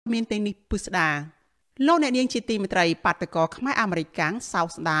មានទាំងនេះពិស្ដាលោកអ្នកនាងជាទីមេត្រីបាតកោខ្មែរអាមេរិកាំងសោក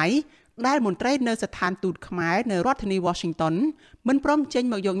ស្ដាយដែលមន្ត្រីនៅស្ថានទូតខ្មែរនៅរដ្ឋធានី Washington មិនព្រមចេញ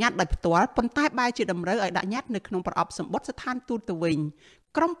មកយកញត្តិដោយផ្ទាល់ប៉ុន្តែបែរជាតម្រូវឲ្យដាក់ញត្តិនៅក្នុងប្រអប់សម្បត្តិស្ថានទូតទៅវិញ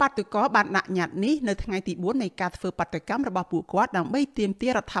ក្រុមបាតកោបានដាក់ញត្តិនេះនៅថ្ងៃទី4នៃការធ្វើបាតកម្មរបស់ពួកគាត់ដើម្បីទាមទា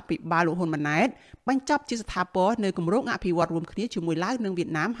ររដ្ឋាភិបាលលោកហ៊ុនម៉ាណែតបញ្ចប់ជាស្ថាពរនៅគម្រោងអភិវឌ្ឍរួមគ្នាជាមួយឡាវនិងវៀត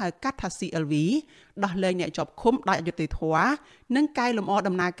ណាមហៅកាត់ថា CLV ដោះលែងអ្នកជាប់ឃុំដោយអយុត្តិធម៌និងកែលម្អ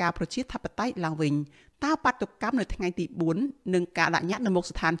ដំណើរការប្រជាធិបតេយ្យឡើងវិញតើបាតុកម្មនៅថ្ងៃទី4នឹងការដាក់ញត្តិនៅមុខ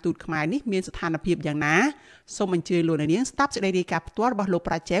ស្ថានទូតខ្មែរនេះមានស្ថានភាពយ៉ាងណាសូមអញ្ជើញលោកនាងស្ដាប់សេចក្តីរាយការណ៍ផ្ទាល់របស់លោក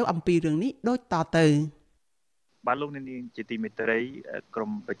ប្រាជែវអំពីរឿងនេះដូចតទៅបាទលោកនាងជាទីមេត្រីក្រ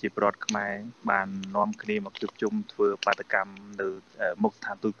មប្រជាពលរដ្ឋខ្មែរបាននាំគ្នាមកជួបជុំធ្វើបាតកម្មនៅមុខស្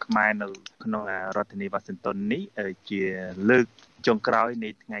ថានទូតខ្មែរនៅក្នុងរដ្ឋធានី Washington នេះជាលើកចុងក្រោយនៃ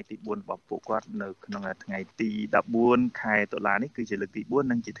ថ្ងៃទី4របស់ពួកគាត់នៅក្នុងថ្ងៃទី14ខែតុលានេះគឺជាលើកទី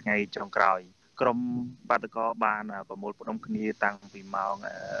4និងជាថ្ងៃចុងក្រោយក្រុមបាតកោបានប្រមូលផ្ដុំគ្នាតាំងពីម៉ោង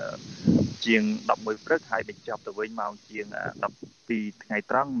ជាង11ព្រឹកហើយបញ្ចប់ទៅវិញម៉ោងជាង12ថ្ងៃ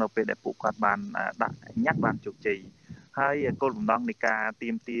ត្រង់នៅពេលដែលពួកគាត់បានដាក់ញត្តិបានជោគជ័យហើយគោលបំណងនៃការទា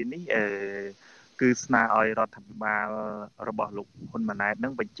មទារនេះគឺស្នើឲ្យរដ្ឋាភិបាលរបស់លោកហ៊ុនម៉ាណែតនឹ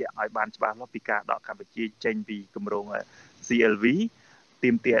ងបញ្ជាក់ឲ្យបានច្បាស់លាស់ពីការដកកម្ពុជាចេញពីគម្រោង CLV ទា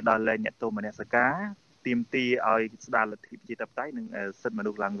មទារដល់លែងអ្នកទោសមនសិការទាមទារឲ្យស្ដារលទ្ធិប្រជាធិបតេយ្យនិងសិទ្ធិម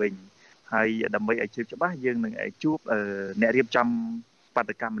នុស្សឡើងវិញហើយដើម្បីឲ្យជឿច្បាស់យើងនឹងជួបអ្នករៀបចំបា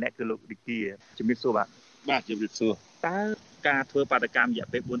តកម្មម្នាក់គឺលោកវិគាជំរាបសួរបាទជំរាបសួរតើការធ្វើបាតកម្មរយៈ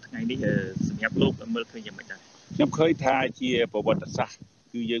ពេល4ថ្ងៃនេះសម្រាប់លោកមើលឃើញយ៉ាងម៉េចដែរខ្ញុំឃើញថាជាប្រវត្តិសាស្ត្រ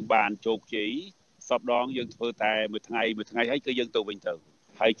គឺយើងបានជោគជ័យសពដងយើងធ្វើតែមួយថ្ងៃហើយគឺយើងទៅវិញទៅ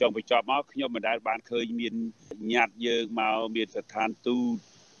ហើយចង់បញ្ចប់មកខ្ញុំមិនដែលបានឃើញមានញត្តិយើងមកមានស្ថានទូត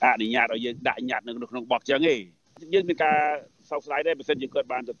អនុញ្ញាតឲ្យយើងដាក់ញត្តិនៅក្នុងបោះចឹងទេយើងមានការសោកស្ដាយដែរបើសិនជាគាត់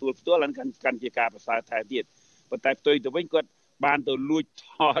បានទទួលផ្ទាល់ហើយកាន់ជាការប្រសើរថែមទៀតប៉ុន្តែផ្ទុយទៅវិញគាត់បានទៅលួចថ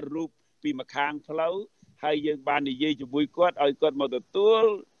តរូបពីម្ខាងផ្លូវហើយយើងបាននិយាយជាមួយគាត់ឲ្យគាត់មកទទួល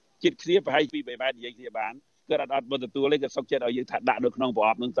ចិត្តគ្នាប្រហែលពី3ម៉ែត្រនិយាយគ្នាបានគាត់អត់មកទទួលទេគាត់សុកចិត្តឲ្យយើងថាដាក់នៅក្នុងប្រ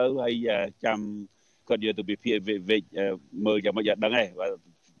អប់ហ្នឹងទៅហើយចាំគាត់យកទៅវិភាគវិចមើលយ៉ាងម៉េចអត់ដឹងទេ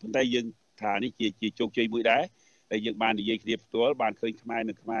ប៉ុន្តែយើងថានេះជាជោគជ័យមួយដែរដែលយើងបាននិយាយគ្នាផ្ទាល់បានឃើញខ្មែរ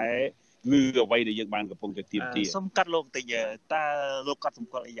និងខ្មែរគឺអ្វីដែលយើងបានកំពុងតែទាមទារសូមកាត់លោកបន្តិចតើលោកគាត់ស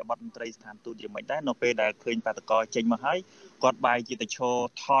ម្គាល់អីយ៉ាប័តមន្ត្រីស្ថានទូតយ៉ាងម៉េចដែរនៅពេលដែលឃើញបាតកោចេញមកហើយគាត់បែរជាទៅឈរ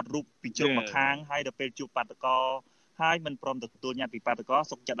ថតរូបពីជ្រុងម្ខាងហើយដល់ពេលជួបបាតកោហើយមិនព្រមទទួលញត្តិពីបាតកោ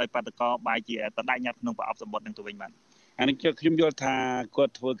សុកចិត្តឲ្យបាតកោបែរជាទៅដាក់ញត្តិក្នុងប្រអប់សម្បត្តិនឹងទៅវិញបាទអានេះខ្ញុំយល់ថាគា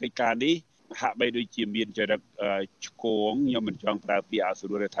ត់ធ្វើកិច្ចការនេះហាក់បីដូចជាមានចរិតឆ្កងខ្ញុំមិនចង់ប្រើពាក្យអសុ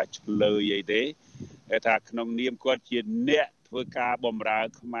រថាឆ្លើយអីទេតែថាក្នុងនាមគាត់ជាអ្នកធ្វើការបម្រើ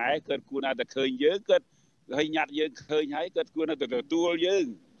ខ្មែរគាត់គួរណាស់តែឃើញយើងគាត់ឲ្យញត្តិយើងឃើញហើយគាត់គួរណាស់តែទទួលយើង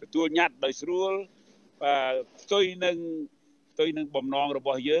ទទួលញត្តិដោយស្រួលផ្ទុយនឹងបំណងរប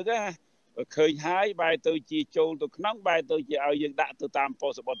ស់យើងណាឃើញហើយបែរទៅជាចូលទៅក្នុងបែរទៅជាឲ្យយើងដាក់ទៅតាមប៉ុ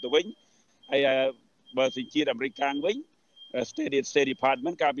ស្តិ៍បត់ទៅវិញហើយបើសិនជាអាមេរិកខាងវិញ State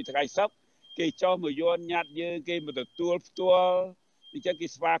Department កាលពីថ្ងៃសុក្រគេចោះមកយកញត្តិយើងគេមកទទួលផ្ទាល់អញ្ចឹងគេ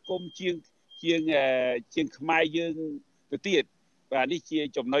ស្វាគមន៍ជាងខ្មែរយើងទៅទៀតបាទនេះជា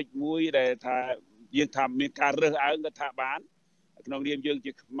ចំណុចមួយដែលថាយើងថាមានការរើសអើងក៏ថាបានក្នុងនាមយើង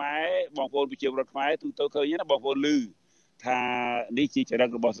ជាខ្មែរបងប្អូនប្រជាពលរដ្ឋខ្មែរទូទៅឃើញណាបងប្អូនឮថានេះជាចរិត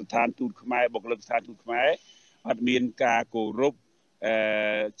របស់ស្ថានទូតខ្មែរបុគ្គលិកស្ថានទូតខ្មែរអត់មានការគោរព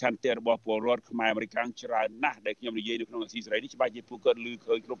ឆន្ទៈរបស់ពលរដ្ឋខ្មែរអាមេរិកច្រើនណាស់ដែលខ្ញុំនិយាយនៅក្នុងអាស៊ីសេរីនេះច្បាស់ជាពួកគាត់ឮ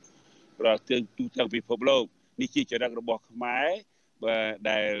ឃើញគ្រប់ទូទាំងពិភពលោកនេះជាចរិតរបស់ខ្មែរ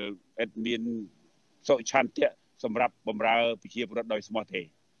ដែលឥតមានសុឆន្ទៈសម្រាប់បម្រើប្រជាពលរដ្ឋដោយស្មោះទេ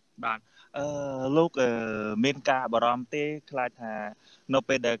បាទលោកមានការបារម្ភទេខ្លាចថានៅ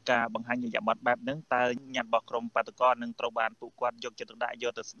ពេលដែលការបង្ហាញអយប័តបែបហ្នឹងតើញត្តិរបស់ក្រមបាតកោនឹងត្រូវបានពួកគាត់យកចិត្តទុកដាក់យ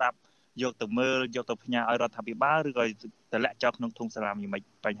កទៅស្ដាប់យកទៅមើលយកទៅផ្ញើឲ្យរដ្ឋាភិបាលឬក៏តម្លាក់ចោលក្នុងធុងសាឡាមយ៉ាងម៉េច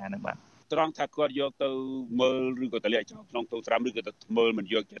បញ្ហាហ្នឹងបាទត្រង់ថាគាត់យកទៅមើលឬក៏តម្លាក់ចោលក្នុងធុងសាឡាមឬក៏ទៅមើលមិន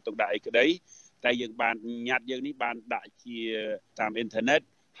យកចិត្តទុកដាក់អីក្តីតែយើងបានញត្តិយើងនេះបានដាក់ជាតាមអ៊ីនធឺណិត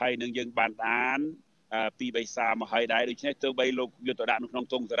ហើយនឹងយើងបានអានពីបិសាមកហើយដែរដូច្នេះទើបបីលោកយកទៅដាក់នៅក្នុង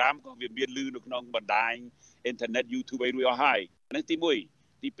ធុងសាឡាមក៏វាមានលឺនៅក្នុងបណ្ដាញអ៊ីនធឺណិត YouTube អីរួចអស់ហើយហ្នឹងទី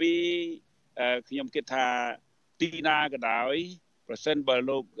1ទី2ខ្ញុំគិតថាទីណាក៏ដោយប្រសិនបើ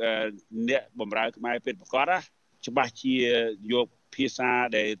លោកអ្នកបម្រើខ្មែរពិតប្រាកដណាច្បាស់ជាយកភាសា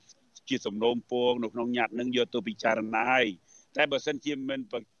ដែលជាសំណូមពរនៅក្នុងញត្តិនឹងយកទៅពិចារណាហើយតែបើសិនជាមិន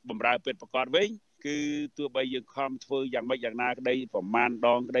បម្រើពិតប្រាកដវិញគឺទោះបីយើងខំធ្វើយ៉ាងម៉េចយ៉ាងណាក្តីប្រមាណដ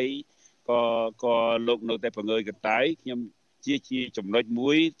ងក្តីក៏លោកនៅតែបង្ងើយកន្តើយខ្ញុំជាចំណុច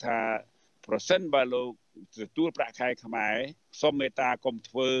មួយថាប្រសិនបើលោក ទទួលប្រាក់ខែខ្មែរសូមមេត្តាកុំ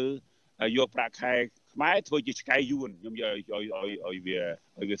ធ្វើយកប្រាក់ខែខ្មែរធ្វើជាឆ្កែយួនខ្ញុំយកឲ្យ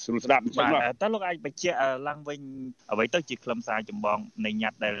វាស្រួលស្ដាប់អញ្ចឹងតើលោកអាចបញ្ជាក់ឡើងវិញអ្វីទៅជាខ្លឹមសារចម្បងនៃញ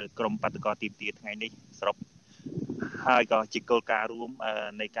ត្តិដែលក្រមបាតកោទីមទាថ្ងៃនេះសរុបហើយក៏ជាគោលការណ៍រួម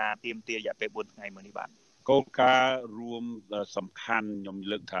នៃការទីមទារយៈពេល4ថ្ងៃមួយនេះបាទគោលការណ៍រួមសំខាន់ខ្ញុំ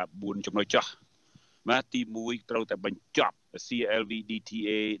លើកថា4ចំណុចចុះបាទទី1ត្រូវតែបញ្ចប់ CLVDTA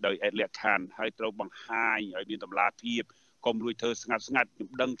ដោយឯកលក្ខខណ្ឌហើយត្រូវបង្ហាញឲ្យមានតម្លាភាពកុំរួចធ្វើស្ងាត់ខ្ញុំ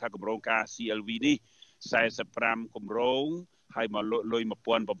ដឹងថាគម្រោងការ CLV នេះ45គម្រោងហើយមកលុយ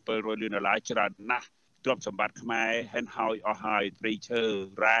$1,700 លានច្រើនណាស់ទ្រព្យសម្បត្តិខ្មែរហិនហើយអស់ហើយព្រៃឈើ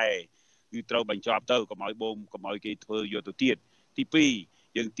រ៉ែគឺត្រូវបញ្ចប់ទៅកុំឲ្យគេធ្វើយកទៅទៀតទី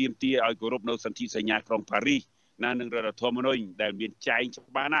2យើងទាមទារឲ្យគោរពនៅសន្ធិសញ្ញាក្រុងប៉ារីសនឹងរដ្ឋធម្មនុញ្ញដែលមានចែងច្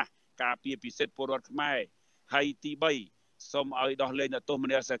បាស់ណាស់ការពារពិសិដ្ឋពលរដ្ឋខ្មែរហើយទី3សូមឲ្យដោះលែងអ្នកទោសម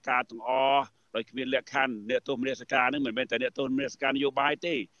នសិការទាំងអស់ដោយគ្មានលក្ខខណ្ឌអ្នកទោសមនសិការនឹងមិនមែនតែអ្នកទោសមនសិការនយោបាយ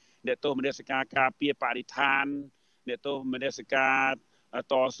ទេអ្នកទោសមនសិការការពារបរិស្ថានអ្នកទោសមនសិការ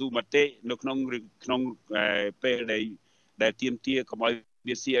តស៊ូមតិនៅក្នុងពេលដែលទាមទារកុំឲ្យ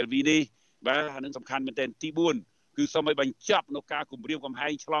មាន CLV នេះបាទអានឹងសំខាន់មែនទែនទី4គឺសូមឲ្យបញ្ចប់នៅការគម្រាមកំហែ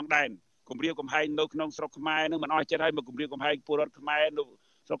ងឆ្លងដែនគម្រាមកំហែងនៅក្នុងស្រុកខ្មែរនឹងមិនអស់ចិត្តឲ្យមកគម្រាមកំហែងពលរដ្ឋខ្មែរនៅ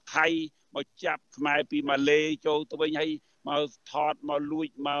ស្រុកថៃមកចាប់ខ្មែរពីម៉ាឡេចូលទៅវិញហើយមកថតមកលួច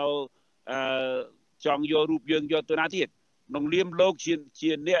មកចង់យករូបយើងយកទៅណាទៀតក្នុងនាមលោក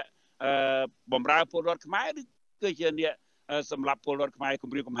ជាអ្នកបំរើពលរដ្ឋខ្មែរឬគឺជាអ្នកសម្រាប់ពលរដ្ឋខ្មែរគ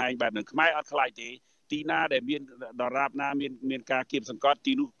ម្រាមកំហែងបែបហ្នឹងខ្មែរអត់ខ្លាចទេទីណាដែលមានដរាបណាមានការគៀបសង្កត់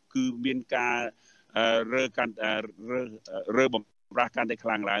ទីនោះគឺមានការរើបំរាស់កាន់តែខ្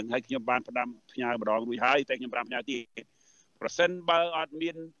លាំងឡើងហើយខ្ញុំបានផ្ដាំផ្ញើម្ដងរួចហើយតែខ្ញុំប្រាំផ្ញើទៀតប្រសិនបើអត់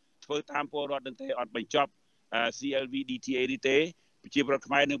មានធ្វើតាមពលរដ្ឋនឹងទេអត់បញ្ចប់ CLV DTA នេះទេប្រជាពលរដ្ឋ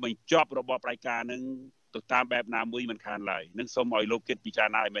ខ្មែរនឹងបញ្ចប់របបផ្ដាច់ការនឹងទៅតាមបែបណាមួយមិនខានឡើយនឹងសូមឲ្យលោកគិតពិចារ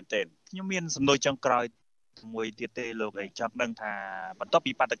ណាឲ្យមែនទែនខ្ញុំមានសំណួរចុងក្រោយមួយទៀតទេលោកឯងចង់ដឹងថាបន្ទាប់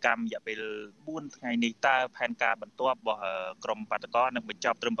ពីបាតកម្មរយៈពេល4ថ្ងៃនេះតើផែនការបន្ទាប់របស់ក្រមបាតកោនឹងបញ្ច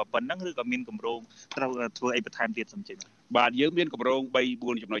ប់ត្រឹមប៉ុណ្ណឹងឬក៏មានគម្រោងត្រូវធ្វើអីបន្ថែមទៀតសំជិញបាទយើងមានគម្រោង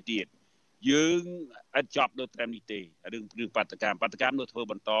 3-4 ចំណុចទៀតយើងអត់ចប់នៅត្រឹមនេះទេរឿងបាតកម្មនៅធ្វើ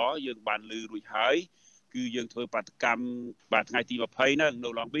បន្តយើងបានលឺរួចហើយគឺយើងធ្វើបាតកម្មបាទថ្ងៃទី20ហ្នឹងនៅ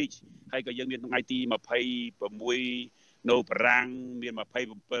Long Beach ហើយក៏យើងមានថ្ងៃទី26នៅបារាំងមាន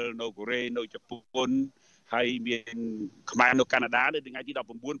27នៅកូរ៉េនៅជប៉ុនហើយមានខ្មែរនៅកាណាដានៅថ្ងៃទី19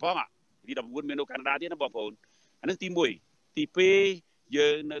ផងទី19មាននៅកាណាដាទៀតណាបងប្អូនអានេះទី1ទី2យើ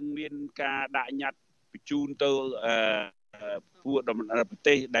ងនឹងមានការដាក់ញត្តិបញ្ជូនទៅពួកប្រ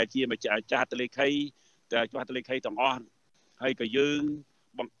ទេសដែលជាម្ចាស់ចាស់ទលេខីទាំងអស់ហើយក៏យើង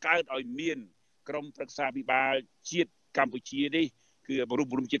បង្កើតឲ្យមានក្រុមប្រឹក្សាពិបាលជាតិកម្ពុជានេះគឺបរិ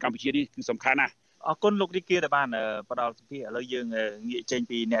បទជាតិកម្ពុជានេះគឺសំខាន់ណាស់អរគុណលោករីគាដែលបានផ្ដល់សម្ភារឥឡូវយើងងាកចេញ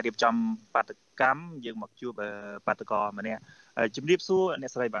ពីអ្នករៀបចំបាតកម្មយើងមកជួបបាតកម្នាក់ជំរាបសួរអ្ន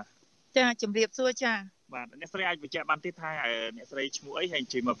កស្រីបាទចាជំរាបសួរចាបាទអ្នកស្រីអាចបញ្ជាក់បានទេថាអ្នកស្រីឈ្មោះអីហើយ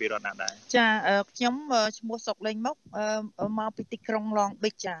ជិះមកពីរដ្ឋណាដែរចាខ្ញុំឈ្មោះសុកលេងមកពីទីក្រុង Long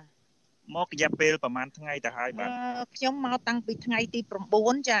Beach ចាមករយៈពេលប្រហែលថ្ងៃទៅហើយបាទខ្ញុំមកតាំងពីថ្ងៃទី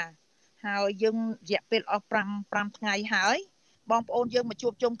9ចាហើយយើងរយៈពេលអស់5ថ្ងៃហើយបងប្អូនយើងមកជួ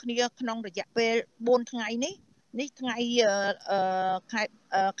បជុំគ្នាក្នុងរយៈពេល4ថ្ងៃនេះថ្ងៃ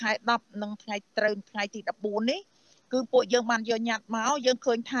ខែ10និងថ្ងៃត្រូវថ្ងៃទី14នេះគឺពួកយើងបានយកញត្តិមកយើង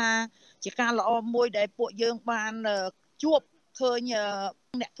ឃើញថាជាការល្អមួយដែលពួកយើងបានជួបឃើញ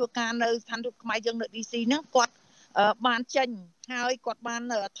អ្នកធ្វើការនៅស្ថានទូតខ្មែរយើងនៅ DC ហ្នឹងគាត់បានចេញហើយគាត់បាន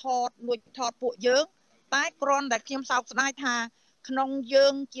ថតពួកយើងតែគ្រាន់តែខ្ញុំសោកស្ដាយថាក្នុងយើ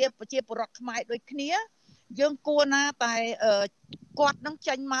ងជាប្រជាពលរដ្ឋខ្មែរដូចគ្នាយើងគួរណាតែគាត់នឹង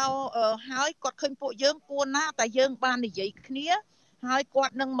ចេញមកហើយគាត់ឃើញពួកយើងគួរណាតែយើងបាននិយាយគ្នាហើយគា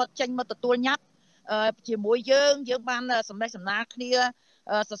ត់នឹងមកចេញមកទទួលញត្តិជាមួយយើងបានសម្ដែងសម្ដាលគ្នា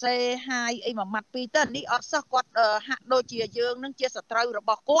សរសេរហាយអីមួយម៉ាត់ពីរទៅនេះអត់សោះគាត់ហាក់ដូចជាយើងនឹងជាសត្រូវរប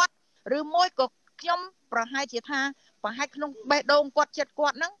ស់គាត់ឬមួយក៏ខ្ញុំប្រហែលជាថាប្រហែលក្នុងបេះដូងគាត់ចិត្តគា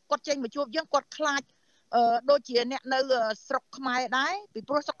ត់ហ្នឹងគាត់ចេញមកជួបយើងគាត់ខ្លាចដូចជាអ្នកនៅស្រុកខ្មែរដែរពី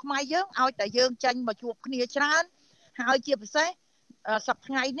ព្រោះស្រុកខ្មែរយើងឲ្យតែយើងចេញមកជួបគ្នាច្រើនហើយជាពិសេសសប្តាហ៍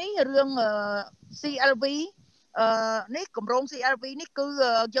ថ្ងៃនេះរឿង CLV នេះគម្រោង CLV នេះគឺ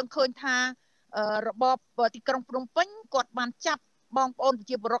យើងឃើញថារបបទីក្រុងភ្នំពេញគាត់បានចាប់បងប្អូនប្រ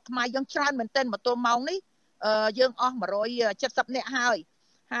ជាពលរដ្ឋខ្មែរយើងច្រើនមែនទែនមកទល់ម៉ោងនេះយើងអស់170នាក់ហើយ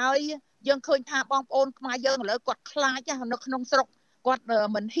យើងឃើញថាបងប្អូនខ្មែរយើងឥឡូវគាត់ខ្លាចនៅក្នុងស្រុកគាត់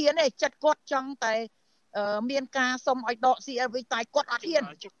មិនហ៊ានទេចិត្តគាត់ចង់តែមានការសុំឲ្យដក CLV តែគាត់អត់ហ៊ាន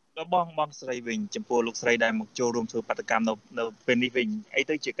បងស្រីវិញចំពោះលោកស្រីដែលមកចូលរួមធ្វើបាតកម្មនៅពេលនេះវិញអី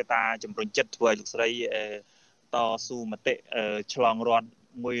ទៅជាកត្តាជំរុញចិត្តធ្វើឲ្យលោកស្រីតស៊ូមតិឆ្លងរដ្ឋ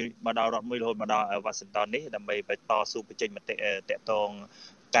មួយមកដល់រដ្ឋមួយរហូតមកដល់វ៉ាស៊ីនតោននេះដើម្បីតស៊ូបញ្ចេញមតិតាក់ទង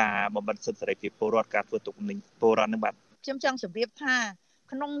ការបំបិទសិទ្ធិសេរីភាពពលរដ្ឋការធ្វើទុកបុកម្នេញពលរដ្ឋនឹងបាទខ្ញុំចង់ជម្រាបថា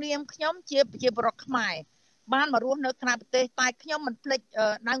ក្នុងនាមខ្ញុំជាប្រជាពលរដ្ឋខ្មែរបានមករស់នៅក្រៅប្រទេសតែខ្ញុំមិនភ្លេច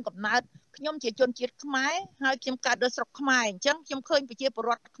ដើមកំណើតខ្ញុំជាជនជាតិខ្មែរហើយខ្ញុំកើតនៅស្រុកខ្មែរអញ្ចឹងខ្ញុំឃើញប្រជាពល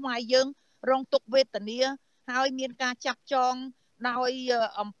រដ្ឋខ្មែរយើងរងទុក្ខវេទនាហើយមានការចាប់ចងដោយ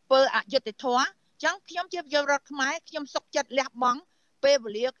អំពើអយុត្តិធម៌អញ្ចឹងខ្ញុំជាប្រជាពលរដ្ឋខ្មែរខ្ញុំសុខចិត្តលះបង់ពេល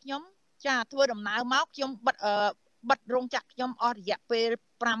វេលាខ្ញុំចាធ្វើដំណើរមកខ្ញុំបិទរោងចក្រខ្ញុំអស់រយៈពេល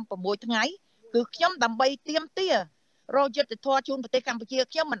5-6 ថ្ងៃគឺខ្ញុំដើម្បីទាមទាររកយុត្តិធម៌ជូនប្រទេសកម្ពុជា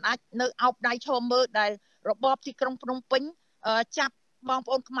ខ្ញុំមិនអាចនៅអោបដៃឈរមើលដែលរបបទីក្រុងភ្នំពេញចាប់បង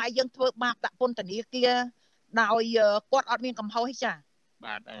ប្អូនខ្មែរយើងធ្វើបាបដាក់ពន្ធនាគារដោយគាត់អត់មានកំហុសទេចា៎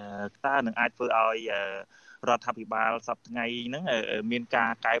បាទតើនឹងអាចធ្វើឲ្យរដ្ឋាភិបាលសប្តាហ៍ថ្ងៃហ្នឹងមានកា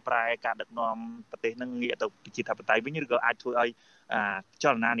រកែប្រែការដឹកនាំប្រទេសហ្នឹងងាកទៅប្រជាធិបតេយ្យវិញឬក៏អាចធ្វើឲ្យច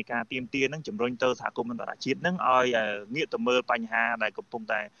លនានៃការទាមទារហ្នឹងជំរុញទៅសហគមន៍អន្តរជាតិហ្នឹងឲ្យងាកទៅមើលបញ្ហាដែលកំពុង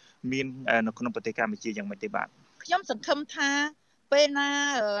តែមាននៅក្នុងប្រទេសកម្ពុជាយ៉ាងម៉េចទេបាទខ្ញុំសង្ឃឹមថាពេលណា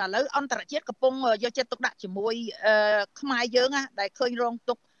ឥឡូវអន្តរជាតិកំពុងយកចិត្តទុកដាក់ជាមួយខ្មែរយើងដែលឃើញរង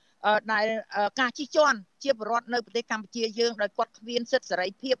ទុក្ខដែលការជិះជាន់ជាបរដ្ឋនៅប្រទេសកម្ពុជាយើងដោយគាត់គ្មានសិទ្ធិសេរី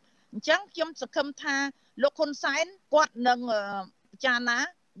ភាពអញ្ចឹងខ្ញុំសង្ឃឹមថាលោកហ៊ុនសែនគាត់នឹងពិចារណា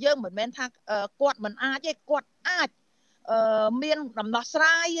យើងមិនមែនថាគាត់មិនអាចទេគាត់អាចមានដំណោះស្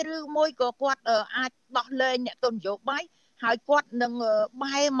រាយឬមួយក៏គាត់អាចដោះលែងអ្នកទស្សនយោបាយហើយគាត់នឹង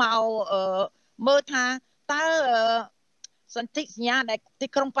បែរមកមើលថាតើសន្ធិសញ្ញាដែលទី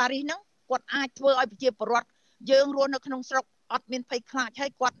ក្រុងប៉ារីសហ្នឹងគាត់អាចធ្វើឲ្យប្រជាពលរដ្ឋយើងរស់នៅក្នុងស្រុកអត់មានភ័យខ្លាចហើ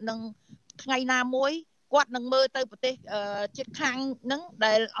យគាត់នឹងថ្ងៃណាមួយគាត់នឹងមើលទៅប្រទេសជិតខាងហ្នឹង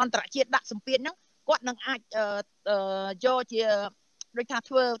ដែលអន្តរជាតិដាក់សម្ពាធហ្នឹងគាត់នឹងអាចយកជាដូចថា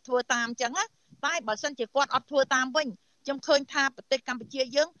ធ្វើតាមអញ្ចឹងណាតែបើសិនជាគាត់អត់ធ្វើតាមវិញខ្ញុំឃើញថាប្រទេសកម្ពុជា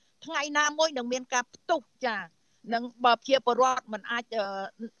យើងថ្ងៃណាមួយនឹងមានការផ្ទុះចានឹងបើប្រជាពលរដ្ឋមិនអាច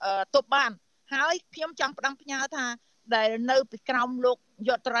ទប់បានហើយខ្ញុំចង់ផ្ដាំផ្ញើថាដែលនៅពីក្រោមលោក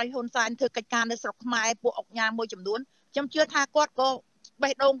យុត្តិរាយហ៊ុនសែនធ្វើកិច្ចការនៅស្រុកខ្មែរពួកអុកញ៉ាមួយចំនួនខ្ញុំជឿថាគាត់ក៏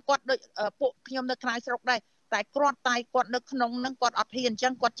បេះដូងគាត់ដូចពួកខ្ញុំនៅក្រៅស្រុកដែរតែគាត់នៅក្នុងហ្នឹងគាត់អត់ហ៊ានអញ្ចឹ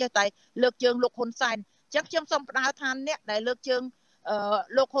ងគាត់ចេះតែលើកជើងលោកហ៊ុនសែនអញ្ចឹងខ្ញុំសូមផ្ដាល់ថាអ្នកដែលលើកជើង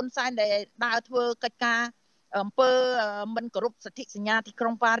លោកហ៊ុនសែនដែលដើរធ្វើកិច្ចការអំពើមិនគោរពសន្ធិសញ្ញាទីក្រុ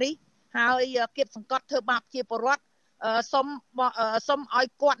ងប៉ារីសហើយគៀបសង្កត់ធ្វើបាបជាពលរដ្ឋសូមឲ្យ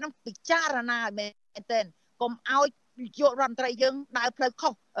គាត់នឹងពិចារណាឲ្យមែនទែនកុំឲ្យយករដ្ឋមន្ត្រីយើងដើរផ្លូវខុ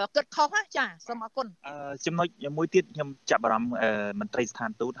សគិតខុសណាចាសូមអរគុណចំណុចមួយទៀតខ្ញុំចាប់អារម្មណ៍មន្ត្រីស្ថា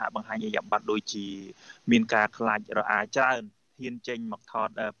នទូតហាក់បង្ហាញអរិយាប័ត្រដូចជាមានការខ្លាចរអាច្រើនហ៊ានចេញមកថត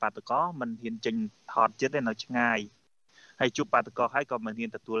បាតកោមិនហ៊ានចេញថតចិត្តទេនៅឆ្ងាយហើយជួបបាតកោហើយក៏មិនហ៊ាន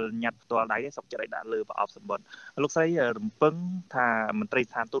ទទួលញ៉ាត់ផ្ទាល់ដៃទេសុកចិត្តឲ្យដាក់លើប្រអប់សម្បត្តិលោកស្រីរំពឹងថាមន្ត្រី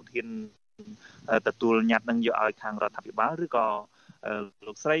ស្ថានទូតហ៊ានទទួលញ៉ាត់នឹងយកឲ្យខាងរដ្ឋាភិបាលឬក៏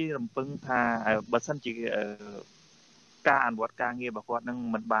លោកស្រីរំពឹងថាបើសិនជាការអនុវត្តការងាររបស់គាត់នឹង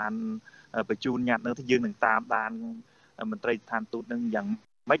មិនបានបញ្ជូនញ៉ាត់នឹងយើងនឹងតាមដានមន្ត្រីស្ថានទូតនឹងយ៉ាង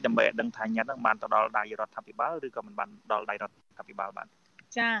ម៉េចដើម្បីឲ្យដឹងថាញ៉ាត់នឹងបានទៅដល់ដៃរដ្ឋាភិបាលឬក៏មិនបានដល់ដៃរដ្ឋាភិបាលបាន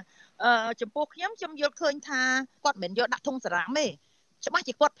ចាចំពោះខ្ញុំយល់ឃើញថាគាត់មិនយកដាក់ធុងសារ៉ាមទេច្បាស់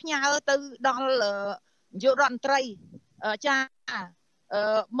ជាគាត់ផ្ញើទៅដល់នាយករដ្ឋមន្ត្រីចា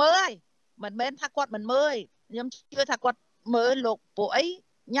មើលហើយមិនមែនថាគាត់មិនមើលខ្ញុំជឿថាគាត់មើលលោកពួកអី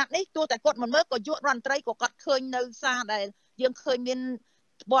ញ៉ាត់នេះទោះតែគាត់មិនមើលក៏យករដ្ឋមន្ត្រីក៏គាត់ឃើញនៅសារដែលយើងឃើញមាន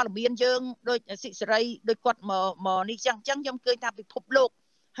ព័ត៌មានយើងដូចសិសេរីដូចគាត់មកនេះចឹងខ្ញុំឃើញថាពិភពលោក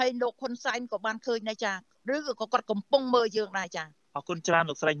ហើយលោកហ៊ុនសែនក៏បានឃើញដែរចាឬក៏គាត់កំពុងមើលយើងដែរចាអរគុណច្រើន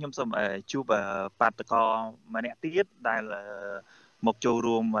លោកស្រីខ្ញុំសូមជួបបាតកោម្នាក់ទៀតដែលមកចូល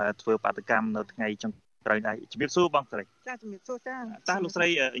រួមធ្វើបាតកម្មនៅថ្ងៃចុងក្រោយដែរជំរាបសួរបងស្រីចាជំរាបសួរចាតើលោកស្រី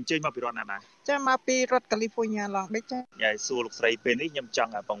អញ្ជើញមកពីរដ្ឋណាដែរចាមកពីរដ្ឋកាលីហ្វ័រញ៉ាឡងបេចាយាយសួរលោកស្រីពេលនេះខ្ញុំច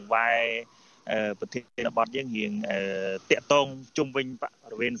ង់បង្វែរប្រធានបទយើងរៀងតាក់ទងជុំវិញប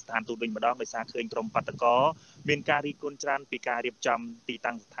រិវេណស្ថានទូតវិញម្ដងដោយសារឃើញក្រុមបាតកោមានការរីកគុណច្រើនពីការរៀបចំទី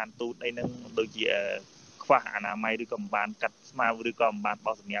តាំងស្ថានទូតអីហ្នឹងដូចជាខ្វះអនាម័យឬក៏មិនបានកាត់ស្មៅឬក៏មិនបាន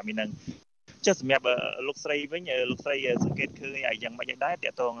បោះសម្រាប់នេះហ្នឹងចុះសម្រាប់លោកស្រីវិញលោកស្រីសង្កេតឃើញយ៉ាងម៉េចដែរតា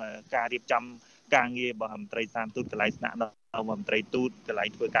ក់ទងការរៀបចំការងាររបស់មន្ត្រីស្ថានទូតកន្លែងស្នាក់នៅមន្ត្រីទូតកន្លែង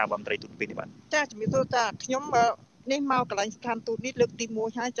ធ្វើការរបស់មន្ត្រីទូតពេលនេះបាទចាជំរាបសួរចាខ្ញុំនេះមកកន្លែងស្ថានទូតនេះលើកទី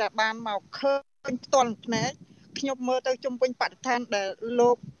1ហើយចាបានមកឃើញផ្ទាល់ភ្នែកខ្ញុំមើលទៅជុំវិញបរិស្ថានដែល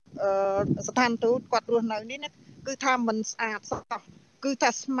លោកស្ថានទូតគាត់រស់នៅនេះណាគឺថាមិនស្អាតសោះគឺថា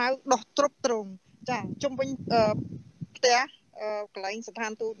ស្មៅដោះទ្រុបត្រង់ចាជុំវិញផ្ទះ កន្លែងស្ថា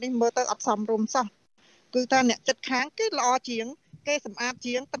នទូតនេះមើលទៅអត់សមរម្យសោះគឺថាអ្នកចិត្តខាងគេល្អជាងគេសម្អាត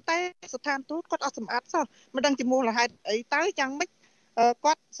ជាងប៉ុន្តែស្ថានទូតគាត់អត់សម្អាតសោះមិនដឹងជាមូលហេតុអីទៅយ៉ាងម៉េច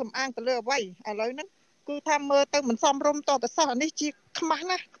គាត់សម្អាងទៅលើអ្វីឥឡូវហ្នឹងគឺថាមើលទៅមិនសមរម្យតទៅសោះអានេះជាខ្មាស់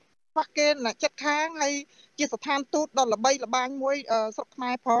ណាស់ខ្វះគេអ្នកចិត្តខាងហើយជាស្ថានទូតដ៏ល្បីល្បាញមួយស្រុកខ្មែ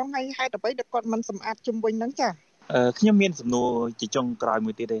រផងហើយហេតុអ្វីដែលគាត់មិនសម្អាតជុំវិញហ្នឹងចាខ្ញុំមានសំណួរជាចុងក្រោយ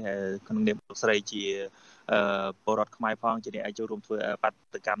មួយទៀតទេក្នុងនាមលោកស្រីជាពលរដ្ឋខ្មែរផងជាអ្នកអាចចូលរួមធ្វើបាត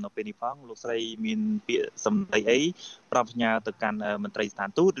កម្មនៅពេលនេះផងលោកស្រីមានពាក្យសម្ដីអីប្រផ្ញើទៅកាន់មន្ត្រីស្ថាន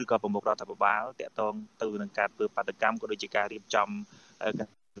ទូតឬក៏ប្រមុខរដ្ឋាភិបាលតាក់ទងទៅនឹងការធ្វើបាតកម្មក៏ដូចជាការរៀបចំ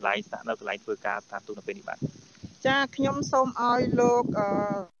កន្លែងស្នាក់នៅកន្លែងធ្វើការស្ថានទូតនៅពេលនេះបាទចាខ្ញុំសូមឲ្យលោក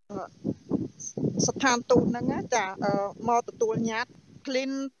ស្ថានទូតហ្នឹងចាមកទទួលញត្តិ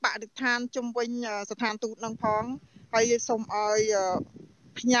clean បរិស្ថានជុំវិញស្ថានទូតហ្នឹងផងហើយសូមឲ្យ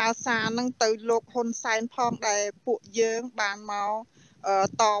ផ្ញើសារហ្នឹងទៅលោកហ៊ុនសែនផងដែលពួកយើងបានមក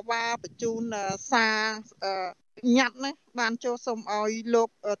តវ៉ាបញ្ជូនសារញត្តិណាបានចូលសូមឲ្យលោក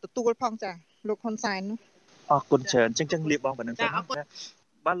ទទួលផងចាលោកហ៊ុនសែនអរគុណច្រើនចឹងលាបងប៉ុណ្្នឹងសិនណា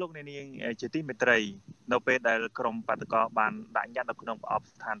បាទលោកអ្នកនាងជាទីមេត្រីនៅពេលដែលក្រមបាតកោបានដាក់ញត្តិនៅក្នុងប្រអប់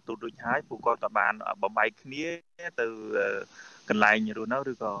ស្ថានទូតដូចហើយពួកគាត់ក៏បានបំបែកគ្នាទៅកន្លែងរស់នៅ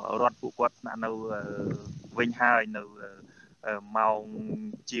ឬក៏រត់ពួកគាត់ដាក់នៅវិញហើយនៅម៉ោង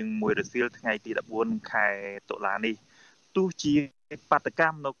ជាង1រសៀលថ្ងៃទី14ខែតុលានេះទោះជាបាតក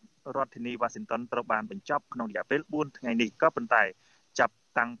ម្មនៅរដ្ឋធានីវ៉ាស៊ីនតោនត្រូវបានបញ្ចប់ក្នុងរយៈពេល4ថ្ងៃនេះក៏ប៉ុន្តែចាប់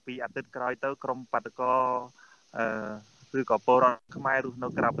តាំងពីអាទិត្យក្រោយទៅក្រមបាតកោឬក៏ពលរដ្ឋខ្មែររស់នៅ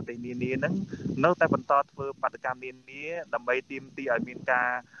ក្រៅប្រទេសនានានឹងនៅតែបន្តធ្វើបាតកម្មនានាដើម្បីទាមទារឲ្យមានការ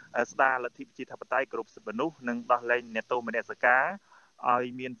ស្ដារលទ្ធិប្រជាធិបតេយ្យគ្រប់សិទ្ធិមនុស្សនិងដោះលែងអ្នកទោសមនសិការឲ្យ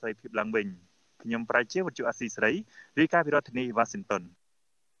មានសេរីភាពឡើងវិញខ្ញុំប្រជាវត្ថុអាស៊ីសេរីរាយការណ៍ពីរដ្ឋធានីវ៉ាស៊ីនតោន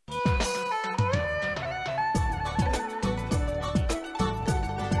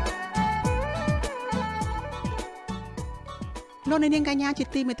លោកនាងកញ្ញាជា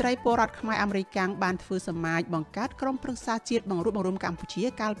ទីមេត្រីពលរដ្ឋខ្មែរអាមេរិកបានធ្វើសមាជបង្កើតក្រុមប្រឹក្សាជាតិបង្រួបបង្រួមកម្ពុជា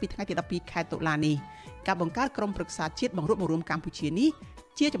កាលពីថ្ងៃទី12ខែតុលានេះការបង្កើតក្រុមប្រឹក្សាជាតិបង្រួបបង្រួមកម្ពុជានេះ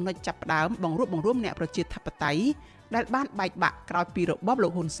ជាចំណុចចាប់ផ្ដើមបង្រួបបង្រួមអ្នកប្រជាធិបតេយ្យដែលបានបែកបាក់ក្រោយពីរបបលោ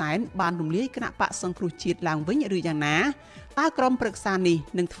កហ៊ុនសែនបានរំលាយគណៈបកសង្គ្រោះជាតិឡើងវិញឬយ៉ាងណាតើក្រុមប្រឹក្សានេះ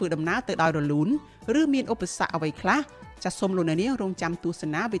នឹងធ្វើដំណើរទៅដោយរលូនឬមានឧបសគ្គអ្វីខ្លះចាសសូមលោកនាងរងចាំទស្ស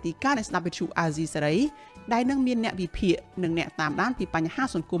នាវេទិកានៃស្ដាប់វិទ្យុអាស៊ីសេរីដែលនឹងមានអ្នកវិភាគនិងអ្នកតាមដានពីបញ្ហា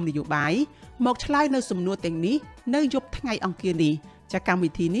សង្គមនយោបាយមកឆ្លើយនៅសំណួរទាំងនេះនៅយប់ថ្ងៃអង្គារនេះចាសកម្មវិ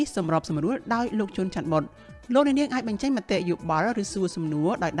ធីនេះសម្របសម្រួលដោយលោកជុនច័ន្ទបុតលោកអ្នកនាងអាចបញ្ចេញមតិយោបល់ឬសួរសំណួរ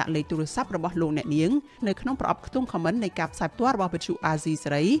ដោយដាក់លេខទូរស័ព្ទរបស់លោកអ្នកនាងនៅក្នុងប្រអប់ខ្ទង់ comment នៃការផ្សាយផ្ទាល់របស់វិទ្យុអាស៊ីសេ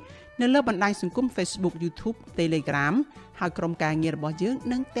រីនៅលើបណ្ដាញសង្គម Facebook YouTube Telegram ហើយក្រុមការងាររបស់យើង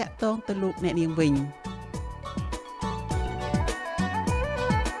នឹងតាក់ទងទៅលោកអ្នកនាងវិញ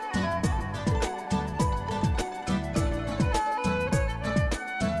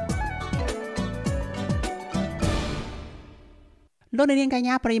លោកនាងកញ្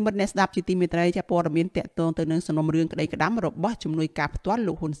ញាប្រិយមិត្តអ្នកស្ដាប់ជាទីមេត្រីចាព័ត៌មានតាក់ទងទៅនឹងសំណុំរឿងក្តីក្តាំរបស់ជំនួយការផ្ទាល់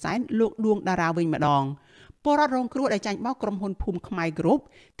លោកហ៊ុនសែនលោកដួងតារាវិញម្ដងពលរដ្ឋរងគ្រោះដែលចាញ់បោកក្រុមហ៊ុនភូមិខ្មែរ Group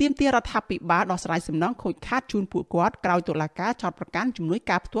ទាមទាររដ្ឋាភិបាលដោះស្រាយសំណងខូចខាតជូនពួកគាត់ក្រោយតុលាការចោទប្រកាន់ជំនួយ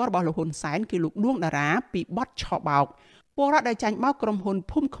ការផ្ទាល់របស់លោកហ៊ុនសែនគឺលោកដួងតារាពីបទឆបោកពលរដ្ឋដែលចាញ់បោកក្រុមហ៊ុន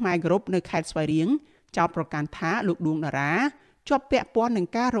ភូមិខ្មែរ Group នៅខេត្តស្វាយរៀងចោទប្រកាន់ថាលោកដួងតារាជាប់ពាក់ព័ន្ធនឹង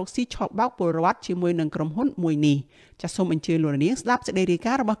ការរកស៊ីឆបោកពលរដ្ឋជាមួយនឹងក្រុមហ៊ុនមួយនេះចាសសូមអញ្ជើញលោកនាងស្ដាប់សេចក្តីរាយ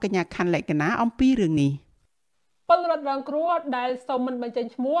ការណ៍របស់កញ្ញាខាន់លក្ខណាអំពីរឿងនេះពលរដ្ឋរងគ្រោះដែលសូមមិនបញ្ចេញ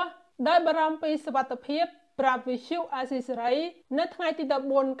ឈ្មោះដោយបារម្ភពីសុវត្ថិភាពប្រាប់វិទ្យុអាស៊ីសេរីនៅថ្ងៃទី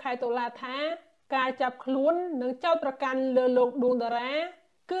14ខែតុលាថាការចាប់ខ្លួននិងចោទប្រកាន់លើលោកដួងតារា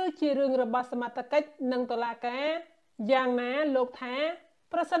គឺជារឿងរបស់សមត្ថកិច្ចនិងតុលាការយ៉ាងណាលោកថា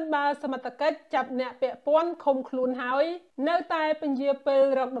ប្រសិនបើសមត្ថកិច្ចចាប់អ្នកពាក់ព័ន្ធឃុំខ្លួនហើយនៅតែពន្យាពេល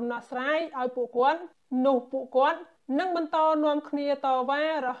រកដំណោះស្រាយឲ្យពួកគាត់នោះពួកគាត់នឹងបន្តនាំគ្នាតវ៉ា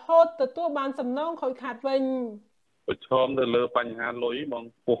រហូតទទួលបានសំណងខូចខាតវិញប្រឈមទៅលើបញ្ហាលុយបង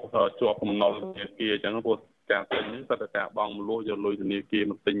ពោះជាប់បំណុលធនាគារអញ្ចឹងពោះការទិញនេះសិតតែការបងមលុះយកលុយធនាគារ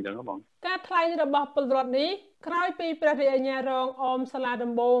មកទិញអញ្ចឹងបងការថ្លែងរបស់ពលរដ្ឋនេះក្រោយពីព្រះរាជអាជ្ញារងអមសាលា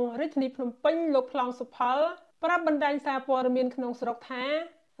ដំបងរាជធានីភ្នំពេញលោកប្លង់សុផលប្រាប់បណ្ដាញសារព័ត៌មានក្នុងស្រុកថា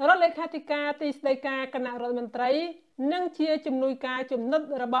រដ្ឋលេខាធិការទីស្តីការគណៈរដ្ឋមន្ត្រីនិងជាជំនួយការជំនិត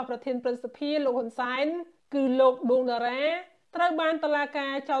របស់ប្រធានព្រឹទ្ធសភាលោកហ៊ុនសែនគឺលោកដួងតារាត្រូវបានតុលាកា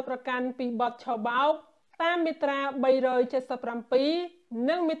រចោទប្រកាន់ពីបទឆបោកតាមមាត្រា377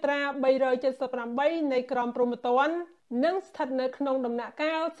និងមាត្រា378នៃក្រមព្រហ្មទណ្ឌនិងស្ថិតនៅក្នុងដំណាក់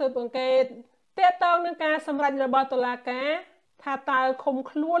កាលស៊ើបអង្កេតទាក់ទងនឹងការសម្រេចរបស់តុលាការថាតើឃុំ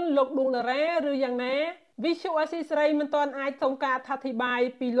ខ្លួនលោកដួងតារាឬយ៉ាងណា វិសុអាស៊ីសេរីមិនទាន់អាចសុំការអធិប្បាយ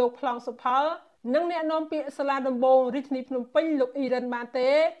ពីលោកប្លង់សុផលនិងអ្នកនាំពាក្យសាលាដំបងរាជធានីភ្នំពេញលោកអ៊ីរ៉ានបានទេ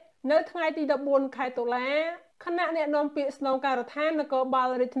នៅថ្ងៃទី14ខែតុលាគណៈអ្នកនាំពាក្យស្នងការដ្ឋាននគរបាល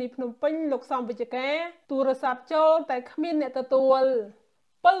រាជធានីភ្នំពេញលោកសំវិជ្ជការទូរស័ព្ទចូលតែគ្មានអ្នកទទួល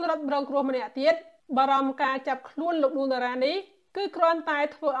ពលរដ្ឋរងគ្រោះម្នាក់ទៀតបារម្ភការចាប់ខ្លួនលោកឌូនតារ៉ានេះគឺគ្រាន់តែ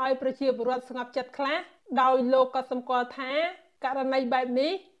ធ្វើឲ្យប្រជាពលរដ្ឋស្ងប់ចិត្តខ្លះដោយលោកក៏សម្គាល់ថាករណីបែប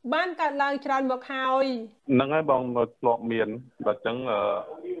នេះបានកើតឡើងច្រើនមកហើយហ្នឹងហើយបងធ្លាប់មានដល់អញ្ចឹង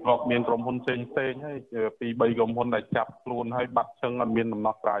ធ្លាប់មានក្រុមហ៊ុនផ្សេងហើយពី3ក្រុមហ៊ុនដែលចាប់ខ្លួនហើយបាត់ឈឹងអត់មានដំ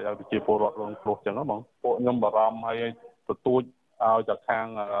ណោះស្រាយឲ្យប្រជាពលរដ្ឋរងគ្រោះអញ្ចឹងបងពួកខ្ញុំបារម្ភហើយទទូចឲ្យតែខា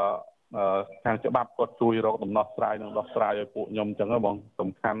ងច្បាប់គាត់ជួយរកដំណោះស្រាយនិងដោះស្រាយឲ្យពួកខ្ញុំអញ្ចឹងបងសំ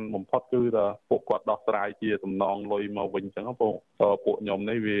ខាន់បំផុតគឺថាពួកគាត់ដោះស្រាយជាសំណងលុយមកវិញអញ្ចឹងពួកខ្ញុំ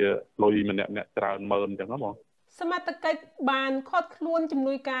នេះវាលុយម្នាក់ច្រើនម៉ឺនអញ្ចឹងបងសមត្ថកិច្ចបានឃាត់ខ្លួនជំ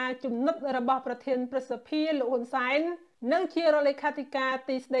នួយការជំនិតរបស់ប្រធានប្រសិទ្ធិលោកហ៊ុនសែននិងជារដ្ឋលេខាធិការ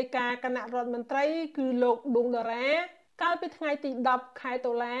ទីស្តីការគណៈរដ្ឋមន្ត្រីគឺលោកឌុងតារ៉ាកាលពីថ្ងៃទី10ខែ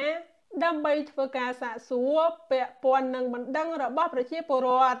តុលាដើម្បីធ្វើការសាកសួរពាក់ព័ន្ធនឹងបណ្ដឹងរបស់ប្រជាពលរ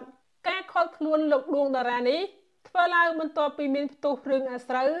ដ្ឋការឃាត់ខ្លួនលោកឌុងតារ៉ានេះធ្វើឡើងបន្ទាប់ពីមានផ្ទុះរឿងអា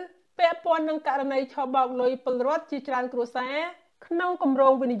ស្រូវពាក់ព័ន្ធនឹងករណីឆបោកលុយពលរដ្ឋជាច្រើនគ្រួសារក្នុងគម្រោ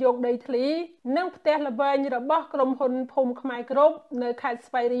ងវិនិយោគដីធ្លីនិងផ្ទះល្វែងរបស់ក្រុមហ៊ុនភូមិខ្មែរគ្រប់នៅខេត្ត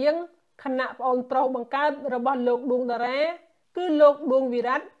ស្វាយរៀងគណៈប្អូនប្រុសបង្កើតរបស់លោកឌួងតារ៉ាគឺលោកឌួងវិ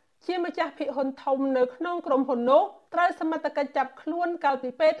រៈជាម្ចាស់ភាគហ៊ុនធំនៅក្នុងក្រុមហ៊ុននោះត្រូវសមត្ថកិច្ចចាប់ខ្លួនកាលពី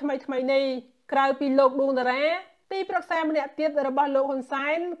ពេលថ្មីនេះក្រៅពីលោកឌួងតារ៉ាទីប្រឹក្សាម្នាក់ទៀតរបស់លោកហ៊ុនសែ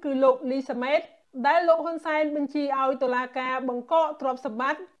នគឺលោកលីសាម៉េតដែលលោកហ៊ុនសែនបញ្ជាឲ្យតុលាការបង្កកទ្រព្យសម្ប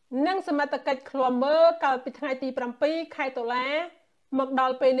ត្តិនិងសមត្ថកិច្ចឃ្លាំមើលកាលពីថ្ងៃទី7ខែតុលាមកដ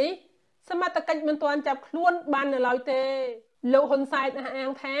ល់ពេលនេះសមត្ថកិច្ចមិនទាន់ចាប់ខ្លួនបាននៅឡើយទេលោកហ៊ុនសែនអះអាង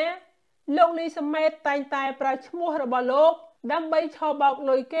ថាលោកលីសាម៉េតតែងតែប្រើឈ្មោះរបស់លោកដើម្បីឆបោក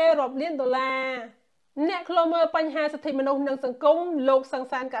លុយគេរាប់លានដុល្លារអ្នកឃ្លាំមើលបញ្ហាសិទ្ធិមនុស្សនិងសង្គមលោកសង្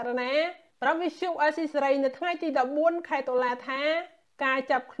សានករណាប្រាប់វិទ្យុអាស៊ីសេរីនៅថ្ងៃទី14ខែតុលាថាការ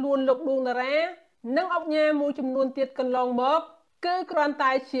ចាប់ខ្លួនលោកឌួងតារ៉ានិងអង្គការមួយចំនួនទៀតកន្លងមកគឺគ្រាន់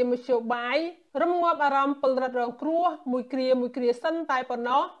តែជាមធ្យោបាយរំងាប់អារម្មណ៍ពលរដ្ឋរងគ្រោះមួយគ្រាសិនតែប៉ុណ្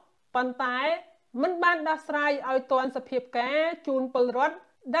ណោះប៉ុន្តែមិនបានដោះស្រាយឲ្យទាន់សភាពការជូនពលរដ្ឋ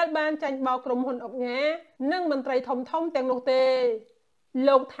ដែលបានចាញ់បោកក្រុមហ៊ុនអង្គការនិងមន្ត្រីធំទាំងនោះទេ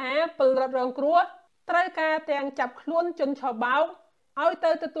លោកថាពលរដ្ឋរងគ្រោះត្រូវការទាំងចាប់ខ្លួនជនឆបោកឲ្យ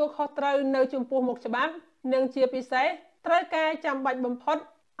ទៅទទួលខុសត្រូវនៅចំពោះមុខច្បាប់និងជាពិសេសត្រូវការចាំបាច់បំផុត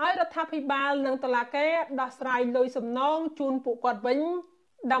ឲ្យរដ្ឋាភិបាលនិងតុលាការដោះស្រាយលុយសំណងជូនពួកគាត់វិញ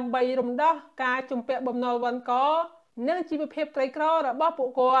ដើម្បីរំដោះការជំពាក់បំណុលវណ្ឌកនិងជីវភាពក្រីក្ររបស់ពួក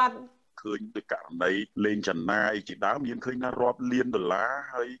គាត់ឃើញពីករណីលេងចំណាយជាដើមយើងឃើញថារាប់លានដុល្លារ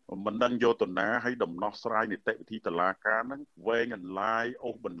ហើយមិនដឹងយកទៅណាហើយដំណោះស្រាយនីតិវិធីតុលាការហ្នឹងវែងអន្លាយ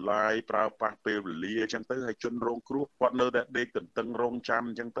អូសបន្លាយប្រើប្រាស់ពេលវេលាអញ្ចឹងទៅហើយជនរងគ្រោះគាត់នៅតែដេកទន្ទឹងរង់ចាំ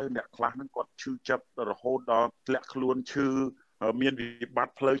អញ្ចឹងទៅអ្នកខ្លះហ្នឹងគាត់ឈឺចាប់រហូតដល់ធ្លាក់ខ្លួនឈឺមានវិបត្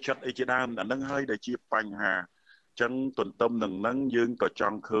តិផ្លូវចិត្តអីជាដើមអាហ្នឹងហើយដែលជាបញ្ហាចឹងទន្ទឹមនឹងហ្នឹងយើងក៏ច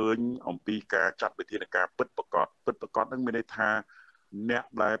ង់ឃើញអំពីការចាត់វិធានការពិតប្រាកដហ្នឹងមានន័យថាអ្នក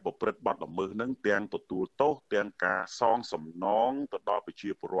ដែលប្រព្រឹត្តបទល្មើសហ្នឹងទាំងទទួលទោសទាំងការសងសំណងទៅដល់ប្រជា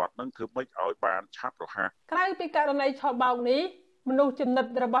ពលរដ្ឋហ្នឹងធ្វើម៉េចឲ្យបានឆាប់រហ័សក្រៅពីករណីឆបោកនេះមនុស្សចំណិត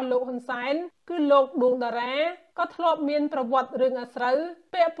របស់លោកហ៊ុនសែនគឺលោកឌួងតារ៉ាក៏ធ្លាប់មានប្រវត្តិរឿងអាស្រូវ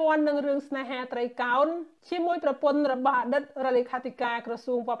ពាក់ព័ន្ធនឹងរឿងស្នេហាត្រីកោណជាមួយប្រពន្ធរបស់អតីតរដ្ឋលេខាធិការក្រ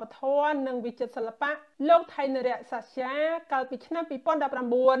សួងវប្បធម៌និងវិចិត្រសិល្បៈលោកថៃនរៈសាស្យាកាលពីឆ្នាំ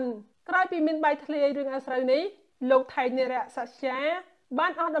2019ក្រោយពីមានបែកធ្លាយរឿងអាស្រូវនេះលោកថៃនរៈសាស្យាបា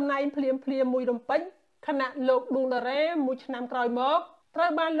នអស់តំណែងភ្លាមមួយរំពេចខណៈលោកឌួងតារ៉ាមួយឆ្នាំក្រោយមកត្រូវ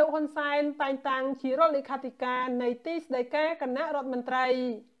បានលោកហ៊ុនសែនតែងតាំងជារដ្ឋលេខាធិការនៃទីស្តីការគណៈរដ្ឋមន្ត្រី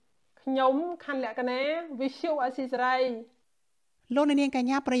ខ្ញុំខណ្ឌលក្ខណាវិទ្យុអាស៊ីសេរីលោកនាងកញ្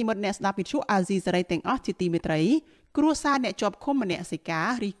ញាប្រិយមិត្តអ្នកស្ដាប់វិទ្យុអាស៊ីសេរីទាំងអស់ជាទីមេត្រីគ្រួសារអ្នកជាប់ឃុំមនសិការ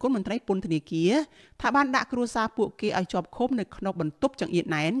រីគុណមន្ត្រីពន្ធនាគារថាបានដាក់គ្រួសារពួកគេឲ្យជាប់ឃុំនៅក្នុងបន្ទប់ចង្អៀត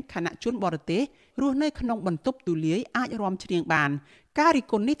ណែនខណៈជនបរទេសរស់នៅក្នុងបន្ទប់ទូលាយអាចរាំច្រៀងបានការរី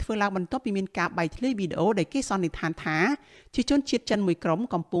គុណនេះធ្វើឡើងបន្ទាប់ពីមានការបែកធ្លាយវីដេអូដែលគេសន្និដ្ឋានថាជាជនជាតិចិនមួយក្រុម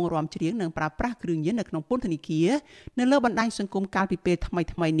កំពុងរាំច្រៀងនិងប្រើប្រាស់គ្រឿងញៀននៅក្នុងពន្ធនាគារនៅលើបណ្ដាញសង្គមកាលពីពេលថ្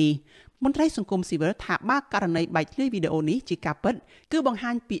មីនេះមន្ត្រីសង្គមស៊ីវិលថាបើករណីបែកធ្លាយវីដេអូនេះជាការពិតគឺបង្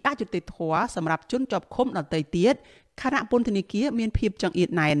ហាញពីអយុត្តិធម៌សម្រាប់ជនជាប់ឃុំដទៃទៀតខណៈពន្ធនាគារមានភាពចង្អៀត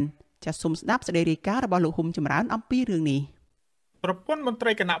ណែនចាសសូមស្ដាប់សេចក្តីរាយការណ៍របស់លោកហ៊ុំចម្រើនអំពីរឿងនេះប្រពន្ធមន្ត្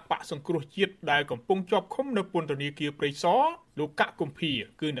រីគណៈបកសង្គ្រោះជាតិដែលកំពុងជាប់ឃុំនៅពន្ធនាគារព្រៃសរលោកកកុម្ភា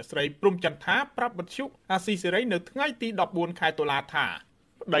គឺអ្នកស្រីព្រំចន្ទថាប្រាប់វិទ្យុអាស៊ីសេរីនៅថ្ងៃទី14ខែតុលាថា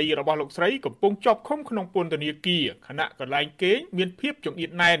ប្តីរបស់លោកស្រីកំពុងជាប់ឃុំក្នុងពន្ធនាគារខណៈកន្លែងគេងមានភាពចង្អៀ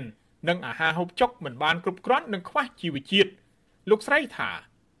តណែននិងអាហារហូបចុកមិនបានគ្រប់គ្រាន់និងខ្វះជីវជាតិលោកស្រីថា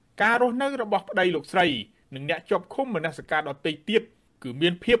ការរស់នៅរបស់ប្តីលោកស្រីនិងអ្នកជាប់ឃុំមនសិការដទៃទៀតគឺមា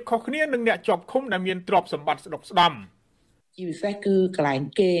នភាពខុសគ្នានឹងអ្នកជាប់ឃុំដែលមានទ្រព្យសម្បត្តិស្ដុកស្ដំជាពិសេសគឺកន្លែង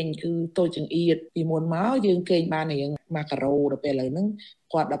គេងគឺតូចចង្អៀតពីមុនមកយើងគេងបានរៀង1ការ៉ូដល់ពេលឥឡូវហ្នឹង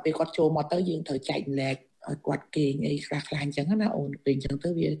គាត់ដល់ពេលគាត់ចូលមកទៅយើងត្រូវចែកម្លែកឲ្យគាត់គេងអីខ្លះៗអញ្ចឹងណាអូនពេលអញ្ចឹងទៅ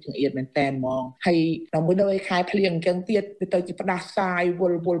វាចង្អៀតមែនតែនហ្មងហើយដល់មួយដល់ខែភ្លៀងអញ្ចឹងទៀតវាទៅជាផ្ដាសាយវ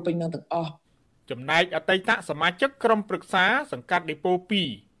ល់ពេញនឹងទាំងអស់ចំណែកអតីតសមាជិកក្រុមប្រឹក្សាសង្កាត់ដេប៉ូ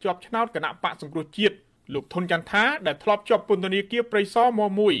2ជាប់ឆ្នោតគណៈបកសង្គ្រោះជាតិលោកធុនចន្ទថាដែលធ្លាប់ជាប់ពន្ធនាគារព្រៃសរម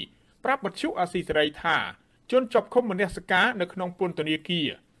1ប្រាប់បទសុអាស៊ីសេរីថាជនជាប់ឃុំមនសិការនៅក្នុងពន្ធនាគារ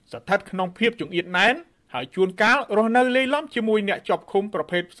ស្ថិតក្នុងភាពចង្អៀតណែនហើយជួនកាលរស់នៅលេីឡំជាមួយអ្នកជាប់ឃុំប្រ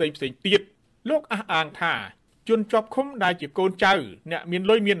ភេទផ្សេងទៀតលោកអះអាងថាជនជាប់ឃុំដែលជាកូនចៅអ្នកមាន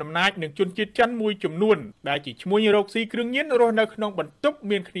លុយមានអំណាចនិងជនជាតិចិនមួយចំនួនដែលជាឈ្មួញរកស៊ីគ្រឿងញៀនរស់នៅក្នុងបន្ទប់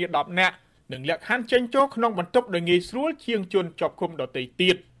មានគ្នា10នាក់និងលក្ខខណ្ឌចេញចូលក្នុងបន្ទប់ដោយងាយស្រួលជាងជនជាប់ឃុំដទៃ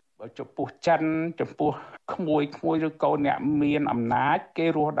ទៀតចំពោះចិនចំពោះក្មួយឬកូនអ្នកមានអំណាចគេ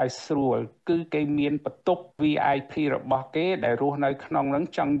រស់ដោយស្រួលគឺគេមានបន្ទប់ VIP របស់គេដែលរស់នៅក្នុងហ្នឹង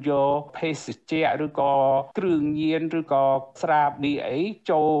ចង់យកភេសជ្ជៈឬក៏គ្រឿងញៀនឬក៏ស្រាប៊ីអី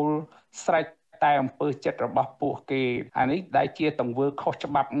ចូលស្រេចតែអំពើចិត្តរបស់ពួកគេអានេះដែលជាទង្វើខុស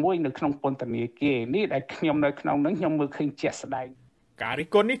ច្បាប់មួយនៅក្នុងពន្ធនាគារនេះដែលខ្ញុំនៅក្នុងហ្នឹងខ្ញុំមើលឃើញជាក់ស្ដែងការរិះ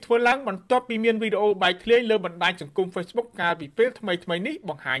គន់នេះធ្វើឡើងបន្ទាប់ពីមានវីដេអូបែកធ្លាយលើបណ្ដាញសង្គម Facebook កាលពីពេលថ្មីនេះ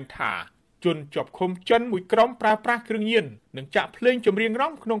បង្ហាញថាជនជាប់ឃុំចិនមួយក្រុមប្រើប្រាស់គ្រឿងញៀននិងចាក់ភ្លេងចម្រៀង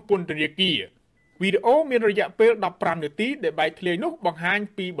រំក្នុងពន្ធនាគារវីដេអូមានរយៈពេល15នាទីដែលបែកធ្លាយនោះបង្ហាញ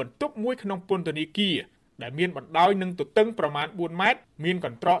ពីបន្ទប់មួយក្នុងពន្ធនាគារដែលមានបណ្ដោយនិងទទឹងប្រមាណ4ម៉ែត្រមានក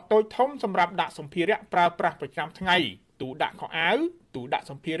ន្ត្រកតូចធំសម្រាប់ដាក់សម្ភារៈប្រើប្រាស់ប្រចាំថ្ងៃទូដាក់ខោអាវទូដាក់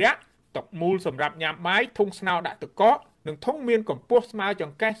សម្ភារៈតុមូលសម្រាប់ញ៉ាំបាយធុងស្នោដាក់ទឹកកកនិងធុងមានកម្ពស់ស្មើច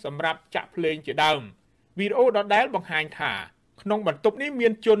ង្កេះសម្រាប់ចាក់ភ្លេងជាដើមវីដេអូដដែលបង្ហាញថាក្នុងបន្ទប់នេះមា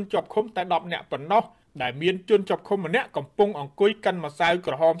នជនជាប់ឃុំតែ10នាក់ប៉ុណ្ណោះដែលមានជនជាប់ឃុំម្នាក់កំពុងអង្គុយកាន់ម្សៅ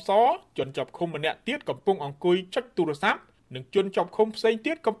ក្រហមសជនជាប់ឃុំម្នាក់ទៀតកំពុងអង្គុយចុចទូរស័ព្ទនិងជនជាប់ឃុំផ្សេង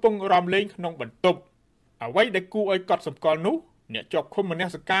ទៀតកំពុងរំលេងក្នុងបន្ទប់អ្វីដែលគួរឲ្យកត់សម្គាល់នោះអ្នកជាប់ឃុំមន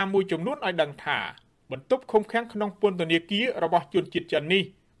សិការមួយចំនួនឲ្យដឹងថាបន្ទប់ឃុំឃាំងក្នុងពន្ធនាគាររបស់ជនជាតិចិននេះ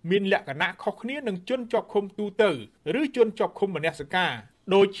មានលក្ខណៈខុសគ្នានឹងជនជាប់ឃុំទូទៅឬជនជាប់ឃុំមនសិការ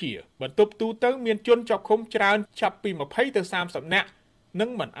ដូចជាបន្ទប់ទូទៅមានជនជាប់ឃុំច្រើនចាប់ពី20ទៅ30នាក់និង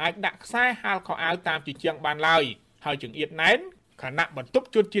មិនអាចដាក់ខ្សែហាលខោអាវតាមជញ្ជាំងបានឡើយហើយចង្អៀតណែនខណៈបន្ទប់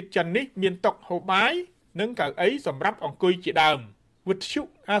ជនជាតិចិននេះមានតុហូបបាយនិងកៅអីសម្រាប់អង្គុយជាដើមវិទ្យុ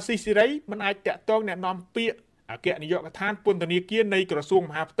អាស៊ីសេរីមិនអាចតាក់ទងแนะនាំពាក្យអគ្គនាយកដ្ឋានពន្ធនាគារនៃក្រសួង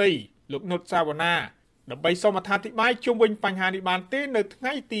មហាផ្ទៃលោកនុតសាវណ្ណាដើម្បីសូមអធិប្បាយជុំវិញបញ្ហានេះបានទេនៅថ្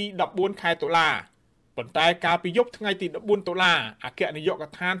ងៃទី14ខែតុលាប៉ុន្តែកាលពីយប់ថ្ងៃទី14តុលាអគ្គនាយក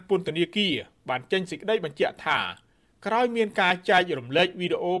ដ្ឋានពន្ធនាគារបានចេញសេចក្តីបញ្ជាក់ថាក្រោយមានការចែករំលែកវី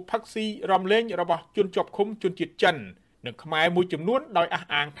ដេអូផឹកស៊ីរំលេងរបស់ជនជាប់ឃុំជនជាតិចិននិងខ្មែរមួយចំនួនដោយអះ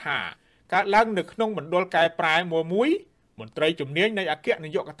អាងថាកើតឡើងនៅក្នុងមណ្ឌលកែប្រែមួយមន្ត្រីជំនាញនៃអគ្គនា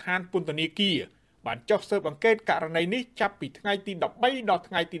យកដ្ឋានពន្ធនាគារបានចុះស៊ើបអង្កេតករណីនេះចាប់ពីថ្ងៃទី13ដល់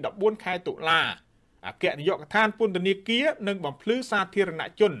ថ្ងៃទី14ខែតុលាអគ្គនាយកដ្ឋានពន្ធនាគារនឹងបំភ្លឺសាធារណ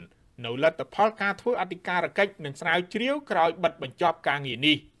ជននៅលទ្ធផលការធ្វើអធិការកិច្ចនិងស្រាវជ្រាវក្រោយបិទបញ្ចប់ការងារ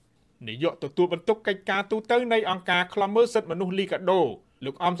នេះនាយកទទួលបន្ទុកកិច្ចការទូតនៃអង្គការឃ្លាំមើលសិទ្ធិមនុស្សលីកាដូ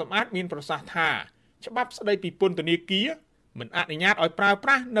លោកអំសំអាតមានប្រសាសន៍ថាច្បាប់ស្តីពីពន្ធនាគារមិនអនុញ្ញាតឲ្យប្រើប្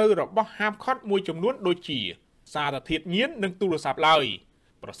រាស់នៅរបស់ហាមឃាត់មួយចំនួនដូចជាសារធាតុញៀននិងទូរស័ព្ទឡើយ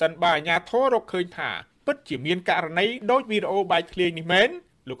ប្រសិនបើអាជ្ញាធររកឃើញថាពិតជាមានករណីដូចវីដេអូបែកធ្លាយនេះមែន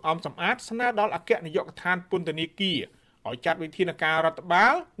លោកអំសំអាតស្នើដល់អគ្គនាយកដ្ឋានពន្ធនាគារឲ្យចាត់វិធានការរដ្ឋបា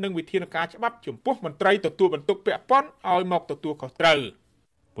លនិងវិធានការច្បាប់ចំពោះមន្ត្រីទទួលបន្ទុកពាក់ព័ន្ធឲ្យមកទទួលខុសត្រូវ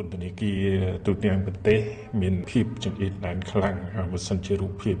ពន្ធនាគារទូទាំងប្រទេសមានភាពចង្អៀតណែនខ្លាំងហើយបើសិនជារូ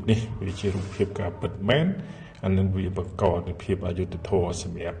បភាពនេះវាជារូបភាពការពិតមែនអានឹងវាបង្កនូវភាពអយុត្តិធម៌ស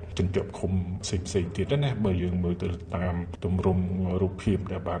ម្រាប់ជនជាប់ឃុំផ្សេងទៀតណាបើយើងមើលទៅតាមទម្រង់រូបភាព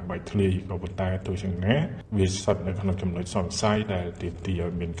ដែលបានបែកធ្លាយក៏ប៉ុន្តែទោះយ៉ាងណាវាស្ថិតនៅក្នុងចំណុចសង្ស័យដែលទាមទារ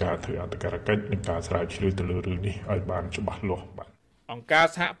ឲ្យមានការធ្វើអន្តរកិច្ចនិងការស្រាវជ្រាវទៅលើរឿងនេះឲ្យបានច្បាស់លាស់បាទអង្គការ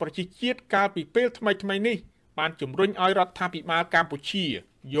សហប្រជាជាតិកាលពីពេលថ្មីនេះបានជំរុញឲ្យរដ្ឋាភិបាលកម្ពុជា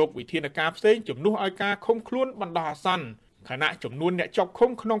យកវិធានការផ្សេងជំនួសឲ្យការឃុំខ្លួនបណ្ដោះអាសន្នខណៈចំនួនអ្នកជាប់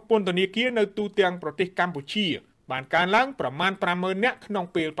ឃុំក្នុងពន្ធនាគារនៅទូទាំងប្រទេសកម្ពុជាបានកើនឡើងប្រមាណ 50,000 នាក់ក្នុង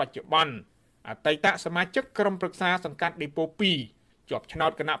ពេលបច្ចុប្បន្នអតីតសមាជិកក្រុមប្រឹក្សាសង្កាត់ដេប៉ូ2ជាប់ឆ្នោ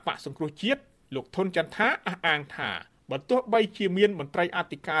តគណៈបកសង្គ្រោះជាតិលោកធុនចន្ទថាអះអាងថាបើទោះបីជាមានមន្ត្រីអ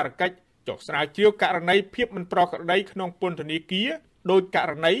ធិការកិច្ចចុះស្រាវជ្រាវករណីភាពមិនប្រក្រតីក្នុងពន្ធនាគារ ដោយក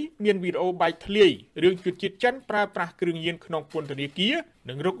រណីមានវីដេអូបែកធ្លាយរឿងជនជាតិចិនប្រើប្រាស់គ្រឿងញៀនក្នុងពន្ធនាគារ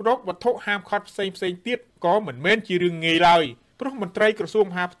និងរុករកវត្ថុហាមឃាត់ផ្សេងៗទៀតក៏មិនមែនជារឿងងាយឡើយព្រោះមន្ត្រីក្រសួង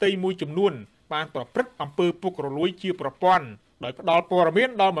មហាផ្ទៃមួយចំនួនបានប្រព្រឹត្តអំពើពុករលួយជាប្រព័ន្ធដោយផ្ដល់ព័ត៌មាន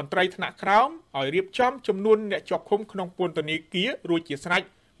ដល់មន្ត្រីថ្នាក់ក្រោមឲ្យរៀបចំចំនួនអ្នកជាប់ឃុំក្នុងពន្ធនាគាររួចជាស្រេច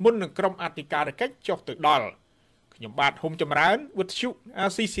មុននឹងក្រុមអធិការកិច្ចចុះទៅដល់ខ្ញុំបាទហុំចម្រើនវិទ្យុអា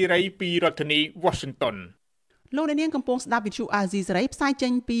ស៊ីសេរីពីរដ្ឋធានី Washington លោកអ្នកនាងកំពុងស្ដាប់វិទ្យុអាស៊ីសេរីផ្សាយចេ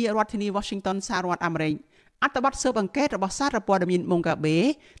ញពីរដ្ឋធានី Washington សហរដ្ឋអាមេរិកអត្ថបទស៊ើបអង្កេតរបស់សារព័ត៌មាន Mongabe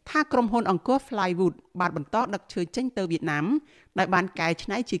ថាក្រុមហ៊ុនអង្គរ Flywood បានបន្តដឹកឈើចេញទៅវៀតណាមដែលបានកែច្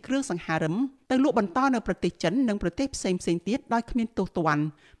នៃជាគ្រឿងសង្ហារឹមទៅលក់បន្តនៅប្រទេសចិននិងប្រទេសផ្សេងៗទៀតដោយគ្មានទោសទណ្ឌ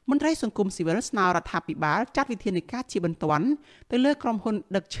មន្ត្រីសង្គមស៊ីវិលស្នើរដ្ឋាភិបាលចាត់វិធានការជាបន្ទាន់ទៅលើក្រុមហ៊ុន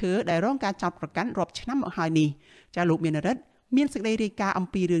ដឹកឈើដែលរងការចោទប្រកាន់រាប់ឆ្នាំមកហើយនេះចាលោកមានរិទ្ធមានសេចក្តីរាយការណ៍អំ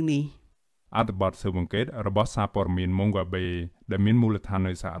ពីរឿងនេះអត្ថបទស៊ើបអង្កេតរបស់សារព័ត៌មាន Mongabe ដែលមានមូលដ្ឋាន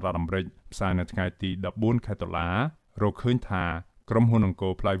នៅសហរដ្ឋអាមេរិកផ្សាយនៅថ្ងៃទី14ខែតុលារកឃើញថាក្រុមហ៊ុនអង្គ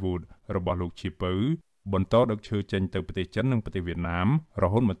រ Plywood របស់លោកជាពៅបន្តដឹកឈើចេញទៅប្រទេសចិននិងប្រទេសវៀតណាមរ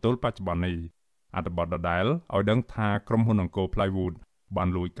ហូតមកទល់បច្ចុប្បន្ននេះអត្ថបទដដែលឲ្យដឹងថាក្រុមហ៊ុនអង្គរ Plywood បាន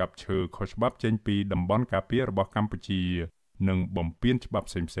លួចកាប់ឈើខុសច្បាប់ចេញពីតំបន់ការពាររបស់កម្ពុជានិងបំពានច្បាប់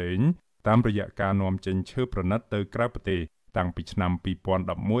ផ្សេងៗតាមរយៈការនាំចេញឈើប្រណិតទៅក្រៅប្រទេសតាំងពីឆ្នាំ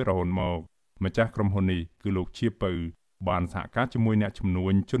2011រហូតមកម្ចាស់ក្រុមហ៊ុននេះគឺលោកជាពៅបានសហការជាមួយអ្នកជំនួ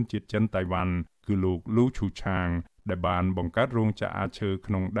ញជនជាតិចិនតៃវ៉ាន់គឺលោកលូឈូឆាងដែលបានបង្កើតរោងចក្រអាឈើ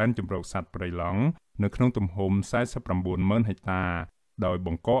ក្នុងដែនជម្រកសត្វព្រៃឡង់នៅក្នុងទំហំ 49,000 ហិកតាដោយប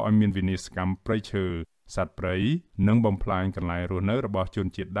ង្កឲ្យមានវិនាសកម្មព្រៃឈើសត្វព្រៃនិងបំផ្លាញកន្លែងរស់នៅរបស់ជន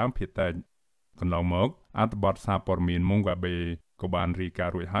ជាតិដើមភាគតិចកន្លងមកអត្ថបទសារព័ត៌មាន Mongabe ក៏បានរាយការ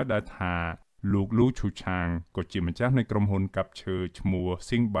ណ៍រួចហើយដែរថាលោកលូឈូឆាងក៏ជាម្ចាស់នៃក្រុមហ៊ុនកាប់ឈើឈ្មោះ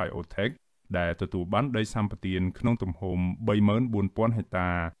Singbiotech ដែលទទួលបានដីសម្បត្តិក្នុងទំហំ 34,000 ហិកតា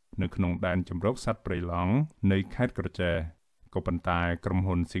នៅក្នុងដែនជម្រកសត្វព្រៃឡង់នៃខេត្តក្រចេះក៏ប៉ុន្តែក្រុម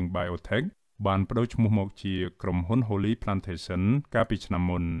ហ៊ុន Singbiotech បានប្តូរឈ្មោះមកជាក្រុមហ៊ុន Holy Plantation កាលពីឆ្នាំ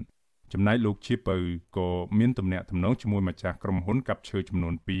មុនចំណែកលោកជាពៅក៏មានទំនាក់ទំនងជាមួយម្ចាស់ក្រុមហ៊ុនកាប់ឈើចំនួ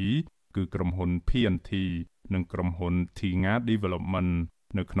ន2គឺក្រុមហ៊ុន P&T និងក្រុមហ៊ុន Tinga Development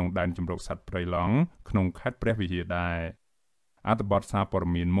នៅក្នុងដែនជម្រកសត្វព្រៃឡង់ក្នុងខេត្តព្រះវិហារដែរអត្ថបទសារព័ត៌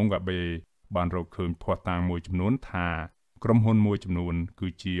មាន Mongabe បានរកឃើញភស្តុតាងមួយចំនួនថាក្រុមហ៊ុនមួយចំនួនគឺ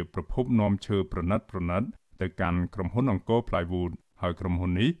ជាប្រភពនាំឈើប្រណិតទៅកាន់ក្រុមហ៊ុនអង្គរ Plywood ហើយក្រុមហ៊ុ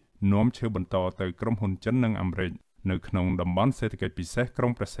ននេះនាំឈើបន្តទៅក្រុមហ៊ុនចិននិងអាមេរិកនៅក្នុងតំបន់សេដ្ឋកិច្ចពិសេសក្រុ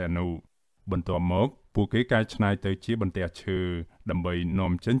ងព្រះសីហនុបន្ទាប់មកពួកគេកែច្នៃទៅជាបន្ទះឈើដើម្បី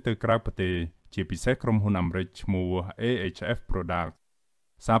នាំចេញទៅក្រៅប្រទេសជាពិសេសក្រុមហ៊ុនអាមេរិកឈ្មោះ AHF Product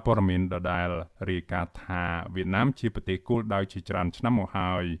សារព័ត៌មានដដែលរាយការណ៍ថាវៀតណាមជាប្រទេសគោលដៅជាច្រើនឆ្នាំមក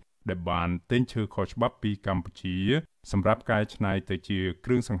ហើយដែលបានទិញឈើខុសច្បាប់ពីកម្ពុជាសម្រាប់កែច្នៃទៅជាគ្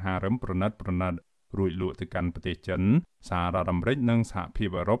រឿងសង្ហារឹមប្រណិតរួចលក់ទៅកាន់ប្រទេសចិនសហរដ្ឋអាមេរិកនិងសហភាព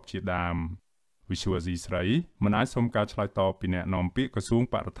អឺរ៉ុបជាដើមវិសុវអាស៊ីស្រីមិនអាចសុំការឆ្លើយតបពីអ្នកនាំពាក្យក្រសួង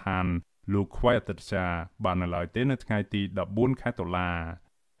បរិស្ថានលោកខ្វៃអតិតជាបាននៅឡើយទេនៅថ្ងៃទី14ខែតុលា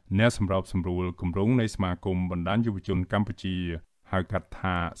អ្នកសម្របសម្រួលគម្រោងនៃសមាគមបណ្ដាញយុវជនកម្ពុជាហៅកាត់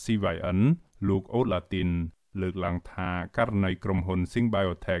ថា CYN លោកអូឡាទីនលើកឡើងថាករណីក្រុមហ៊ុន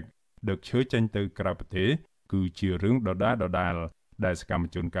Singbiotech ដឹកឈើចេញទៅក្រៅប្រទេសគឺជារឿងដដែលដែលសកម្ម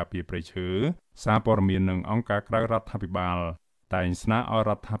ជនការពារព្រៃឈើសារព័ត៌មាននិងអង្គការក្រៅរដ្ឋាភិបាលតែងស្នើឲ្យរ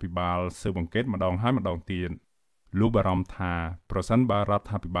ដ្ឋាភិបាលស៊ើបអង្កេតម្ដងហើយម្ដងទៀតលោកបារម្ភថាប្រសិនបើរដ្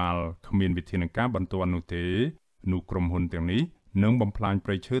ឋាភិបាលគ្មានវិធានការបន្ទាន់នោះទេនោះក្រុមហ៊ុនទាំងនេះនឹងបំផ្លាញព្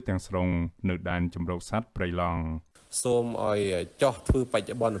រៃឈើទាំងស្រុងនៅដែនជម្រកសត្វព្រៃឡង់សូមឲ្យចោះធ្វើបច្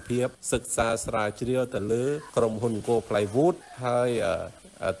ចុប្បន្នភាពសិក្សាស្រាវជ្រាវទៅលើក្រុមហ៊ុនអង្គរ Plywood ហើយ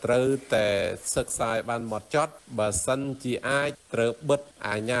ត្រូវតែសិក្សាឲ្យបានហ្មត់ចត់បើសិនជាអាចត្រូវបិទ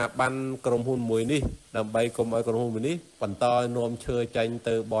អាជ្ញាប័ណ្ណក្រុមហ៊ុនមួយនេះដើម្បីកុំឲ្យក្រុមហ៊ុនមួយនេះបន្តនាំឈើចេញ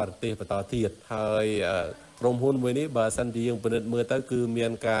ទៅបរទេសបន្តទៀតហើយក្រុមហ៊ុនមួយនេះបើសិនជាយើងពិនិត្យមើលទៅគឺមា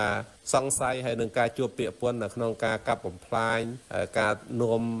នការសង្ស័យហើយនឹងការជួបពាក្យពន្ធនៅក្នុងការកាប់បំផ្លាញការ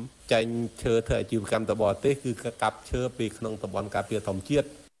នាំចេញឈើធ្វើអាជីវកម្មទៅបរទេសគឺកាប់ឈើពីក្នុងតំបន់ការពារធម្មជាតិ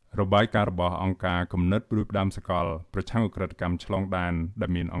របាយការណ៍របស់អង្គការគំនិតព្រួយផ្ដាំសកលប្រឆាំងឧក្រិដ្ឋកម្មឆ្លងដែនដែល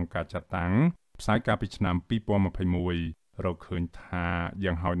មានអង្គការចាត់តាំងផ្សាយកាលពីឆ្នាំ2021រកឃើញថា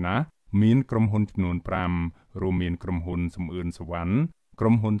យ៉ាងហោចណាស់មានក្រុមហ៊ុនចំនួន5រួមមានក្រុមហ៊ុនសំអឿនសវណ្ណក្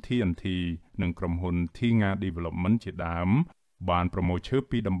រុមហ៊ុន TNT និងក្រុមហ៊ុន Tinga Development ជាដើមបានប្រមូលឈើ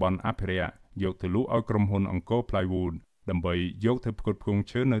ពីតំបន់អភិរក្សយកទៅលក់ឲ្យក្រុមហ៊ុនអង្គរ Plywood ដើម្បីយកទៅផ្គត់ផ្គង់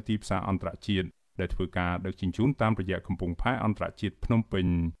ឈើនៅទីផ្សារអន្តរជាតិដែលធ្វើការដឹកជញ្ជូនតាមរយៈកំពង់ផែអន្តរជាតិភ្នំពេញ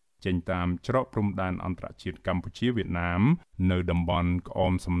ចេញតាមច្រកព្រំដែនអន្តរជាតិកម្ពុជាវៀតណាមនៅតំបន់ក្អ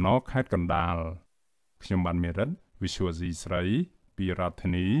មសំណខេត្តកណ្ដាលខ្ញុំបានមេរិត Visual C ស្រីពី ពីរដ្ឋធា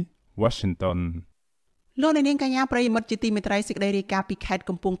នី Washington លោកនាងកញ្ញាប្រិយមិត្តជាទីមេត្រីសេចក្តីរាយការណ៍ពីខេត្ត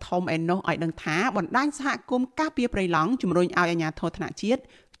កំពង់ធំឯណោះឲ្យដឹងថាបណ្ដាញសហគមន៍ការពារព្រៃឡង់ជំរុញឲ្យអាជ្ញាធរថ្នាក់ជាតិ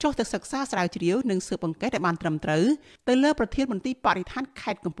ចុះទៅសិក្សាស្រាវជ្រាវនិងស៊ើបអង្កេតឲ្យបានត្រឹមត្រូវទៅលើប្រធានមន្ត្រីបរិស្ថាន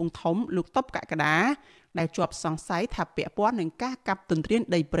ខេត្តកំពង់ធំលោកតុបកក្កដាដែលជាប់សង្ស័យថាពាក់ព័ន្ធនឹងការកាប់ទន្ទ្រាន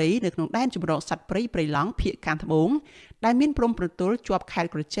ដីព្រៃនៅក្នុងដែនជម្រកសត្វព្រៃព្រៃឡង់ភៀកខាងត្បូងដែលមានព្រំប្រទល់ជាប់ខេត្ត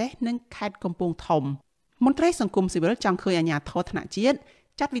ក្រចេះនិងខេត្តកំពង់ធំមន្ត្រីសង្គមស៊ីវិលចង់ឃើញអាជ្ញាធរថ្នាក់ជាតិ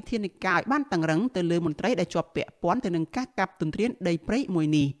ចាត់វិធានការឲ្យបានតឹងរឹងទៅលើមន្ត្រីដែលជាប់ពាក់ព័ន្ធទៅនឹងការកាប់ទន្ទ្រានដីព្រៃមួយ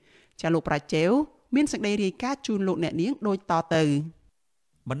នេះចាលោកប្រាជែវមានសេចក្តីរាយការណ៍ជូនលោកអ្នកនាងដូចតទៅ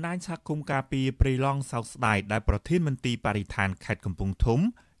បណ្ដាញសហគមន៍ការពារព្រៃឡង់សោកស្ដាយដែលប្រធានមន្ត្រីបរិស្ថានខេត្តកំពង់ធំ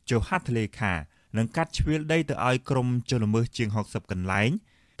ចុះហត្ថលេខានឹងកាត់ជ្រឿលដីទៅឲ្យក្រុមជនល្មើសជាង60កន្លែង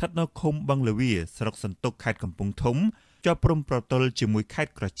ស្ថិតនៅឃុំបឹងលាវាស្រុកសន្ទុកខេត្តកំពង់ធំជាប់ព្រំប្រទល់ជាមួយខេត្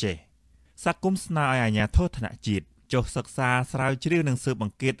តក្រចេះសហគមន៍ស្នើឲ្យអាជ្ញាធរថ្នាក់ជាតិចុះសិក្សាស្រាវជ្រាវនិងស៊ើបអ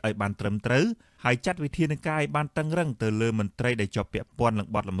ង្កេតឲ្យបានត្រឹមត្រូវហើយចាត់វិធានការឲ្យបានតឹងរឹងទៅលើមន្ត្រីដែលជាប់ពាក់ព័ន្ធនឹង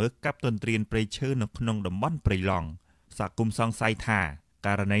បទល្មើសកាប់ទន្ទ្រានព្រៃឈើនៅក្នុងតំបន់ព្រៃឡង់សហគមន៍សង្ស័យថាក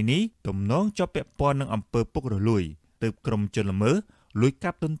រណីនេះទំនងជាប់ពាក់ព័ន្ធនឹងអំពើពុករលួយទើបក្រុមជនល្មើសលួច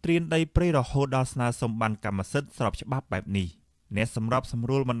កាប់ទន្ទ្រានដីព្រៃរហូតដល់ស្នើសុំបានកម្មសិទ្ធិស្របច្បាប់បែបនេះអ្នកសម្របសម្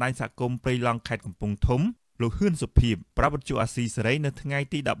រួលបណ្ដាញសហគមន៍ព្រៃឡង់ខេត្តកំពង់ធំលោកហ៊ឿនសុភីបប្រាប់វិទ្យុអាស៊ីសេរីនៅថ្ងៃ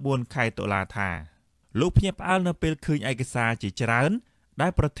ទី14ខែតុលាថាលោកភ្ញាក់ផ្អើលនៅពេលឃើញឯកសារជាច្រើនដែ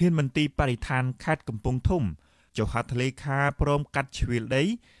លប្រធានមន្ត្រីបរិស្ថានខេត្តកំពង់ធំចុះហត្ថលេខាព្រមកាត់ជ្រឿលដី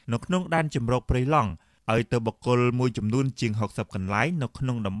នៅក្នុងដែនជម្រកព្រៃឡង់ឲ្យទៅបុគ្គលមួយចំនួនជាង60កន្លែងនៅក្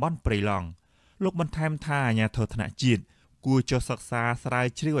នុងតំបន់ព្រៃឡង់លោកបន្ថែមថាអាជ្ញាធរថ្នាក់ជាតិគួរចុះសិក្សាស្រាវ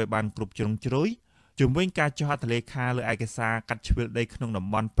ជ្រាវឲ្យបានគ្រប់ជ្រុងជ្រោយជំវិញការចុះហត្ថលេខាលើឯកសារកាត់ជ្រឿលដីក្នុងតំ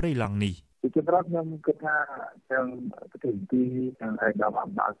បន់ព្រៃឡង់នេះពីចម្រាប់ខ្ញុំគិតថាទាំងប្រទេសទីទាំងឯកឧត្តម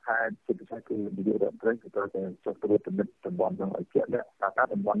អំណាចខេត្តជាពិសេសគឺនាយករដ្ឋមន្ត្រីគឺត្រូវតែចុះត្រួតពិនិត្យតំបន់ទាំងឲ្យជាក់លាក់ថាតើ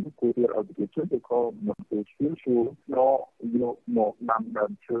តំបន់នេះគួរឲ្យប្រជាជនឬក៏មិនគួរជួយកមកដាំដើ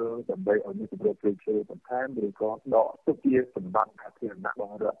មឈើដើម្បីឲ្យមានប្រយោជន៍ព្រៃឈើបន្ថែមឬក៏ដកទុកជាសម្បត្តិសាធារណៈរប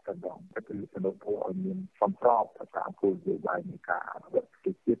ស់រដ្ឋតែម្ដងគឺសំណុំពរឲ្យមានសំស្របទៅតាមគោលនយោបាយនៃការអភិវឌ្ឍប្រ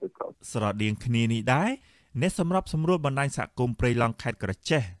ទេសជាតិទៅក្រោយស្រដៀងគ្នានេះដែរអ្នកសម្របសម្រួលបណ្ដាញសហគមន៍ព្រៃឡង់ខេត្តក្រ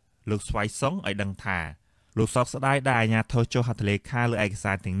ចេះលោកស្វាយសុងឲ្យដឹងថាលោកសោកស្ដាយដែលអាជ្ញាធរចុះហត្ថលេខាលើឯក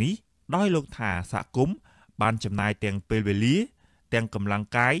សារទាំងនេះដោយលោកថាសហគមន៍បានចំណាយទាំងពេលវេលាទាំងកម្លាំង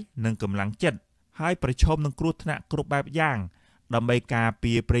កាយនិងកម្លាំងចិត្តហើយប្រឈមនឹងគ្រោះថ្នាក់គ្រប់បែបយ៉ាងដើម្បីការ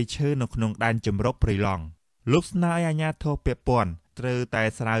ពារព្រៃឈើនៅក្នុងដែនជម្រកព្រៃឡង់លោកស្នើឲ្យអាជ្ញាធរពាក់ព័ន្ធត្រូវតែ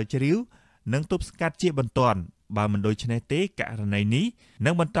ស្រាវជ្រាវនិងទប់ស្កាត់ជាបន្ទាន់បើមិនដូច្នេះទេករណីនេះនឹ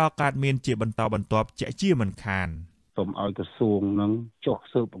ងបន្តកើតមានជាបន្តបន្ទាប់ជាក់ជាមិនខានសូមឲ្យក្រសួងនឹងចុះ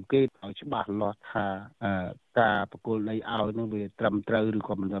ស៊ើបអង្កេតឲ្យច្បាស់លាស់ថាការប្រគល់ដីឲ្យនឹងវាត្រឹមត្រូវឬ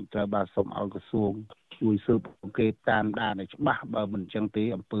ក៏មិនត្រឹមត្រូវបាទសូមឲ្យក្រសួងជួយស៊ើបអង្កេតតាមដានឲ្យច្បាស់បើមិនអញ្ចឹងទេ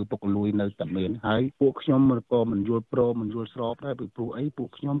អំពើពុករលួយនៅតែមានហើយពួកខ្ញុំក៏មិនយល់ព្រមមិនយល់ស្របដែរពីព្រោះអីពួក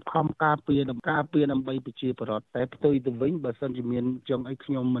ខ្ញុំខំការពារដើម្បីប្រជាពលរដ្ឋតែផ្ទុយទៅវិញបើសិនជាមានចឹងអី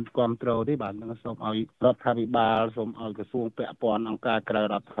ខ្ញុំមិនគ្រប់គ្រងទេបាទនឹងសូមឲ្យរដ្ឋាភិបាលសូមឲ្យក្រសួងពាក់ព័ន្ធអង្គការក្រៅរ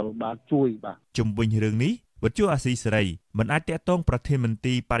ដ្ឋាភិបាលជួយបាទជំវិញរឿងនេះវិទ្យុអាស៊ីសេរីមិនអាចតាក់ទងប្រធានមន្ត្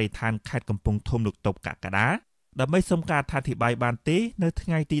រីបរិស្ថានខេត្តកំពង់ធំលោកតុបកក្កដាដើម្បីសុំការអធិប្បាយបានទេនៅថ្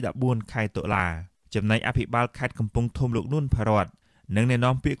ងៃទី14ខែតុលាចំណែកអភិបាលខេត្តកំពង់ធំលោកនួនផារតនិងអ្នក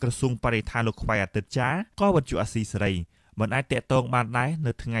នាំពាក្យក្រសួងបរិស្ថានលោកខ្វៃអាទិត្យចាក៏វិទ្យុអាស៊ីសេរីមិនអាចតាក់ទងបានដែរ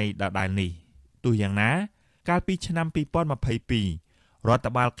នៅថ្ងៃដដែលនេះទោះយ៉ាងណាកាលពីឆ្នាំ2022រដ្ឋ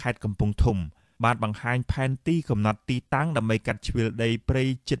បាលខេត្តកំពង់ធំបានបង្ហាញផែនទីកំណត់ទីតាំងដើម្បីកាត់ជ្រឿលដីព្រៃ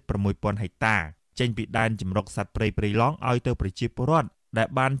ជិត 6000 ហិកតាចេញពីដែនជម្រកសត្វព្រៃព្រៃឡង់ឲ្យទៅប្រជាពលរដ្ឋដែល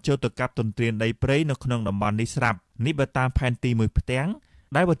បានចូលទៅកាប់ទន្ទ្រានដីព្រៃនៅក្នុងតំបន់នេះស្រាប់នេះបើតាមផែនទីមួយផ្ទាំង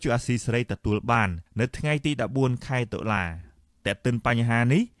ដែលវិទ្យុអាស៊ីសេរីទទួលបាននៅថ្ងៃទី14ខែតុលាតែទិនបញ្ហា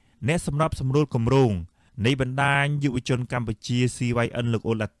នេះអ្នកសម្របសម្រួលគម្រោងនៃបណ្ដាញយុវជនកម្ពុជា CYN លោក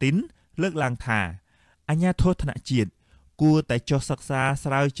អូឡាទីនលើកឡើងថាអាជ្ញាធរថ្នាក់ជាតិគួរតែចុះសិក្សា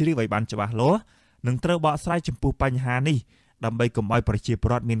ស្រាវជ្រាវឲ្យបានច្បាស់លាស់និងត្រូវបកស្រាយចំពោះបញ្ហានេះដើម្បីកុំឲ្យប្រជាពល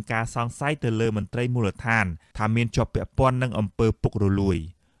រដ្ឋមានការសង្ស័យទៅលើមន្ត្រីមូលដ្ឋានថាមានជាប់ពាក់ព័ន្ធនឹងអំពើពុករលួយ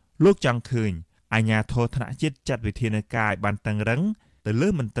លោកចង់ឃើញអាជ្ញាធរថ្នាក់ជាតិចាត់វិធានការឲ្យបានតឹងរឹងទៅលើ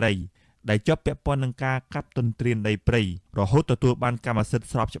មន្ត្រីដែលជាប់ពាក់ព័ន្ធនឹងការកាប់ទន្ទ្រានដីព្រៃរហូតទទួលបានកម្មសិទ្ធិ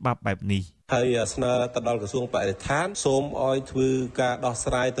ស្របច្បាប់បែបនេះ ហើយស្នើទៅដល់ក្រសួងបរិស្ថានសូមឲ្យធ្វើការដោះ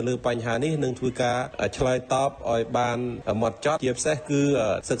ស្រាយទៅលើបញ្ហានេះនិងធ្វើការឆ្លើយតបឲ្យបានហ្មត់ចត់ជាពិសេសគឺ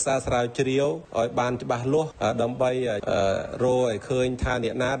សិក្សាស្រាវជ្រាវឲ្យបានច្បាស់លាស់ដើម្បីរកឲ្យឃើញថាអ្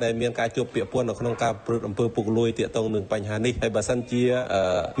នកណាដែលមានការជាប់ពាក់ព័ន្ធនៅក្នុងការប្រព្រឹត្តអំពើពុករលួយទាក់ទងនឹងបញ្ហានេះហើយបើសិនជា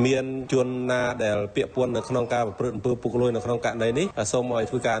មានជនណាដែលពាក់ព័ន្ធនៅក្នុងការប្រព្រឹត្តអំពើពុករលួយនៅក្នុងករណីនេះសូមឲ្យ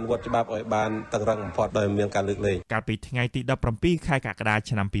ធ្វើការអនុវត្តច្បាប់ឲ្យបានតឹងរ៉ឹងបំផុតដោយមានការលើកលែងកាលពីថ្ងៃទី17ខែកក្កដា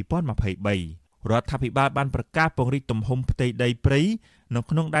ឆ្នាំ2023រដ្ឋាភិបាលបានប្រកាសពង្រីកទំហំផ្ទៃដីព្រៃនៅ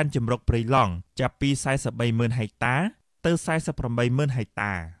ក្នុងដែនជម្រកព្រៃឡង់ចាប់ពី 43,000 ហិកតាទៅ 48,000 ហិក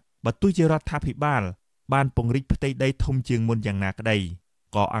តាបើទោះជារដ្ឋាភិបាលបានពង្រីកផ្ទៃដីធំជាងមុនយ៉ាងណាក្តី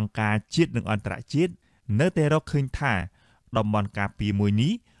ក៏អង្គការជាតិនិងអន្តរជាតិនៅតែរកឃើញថាតំបន់ការពារមួយ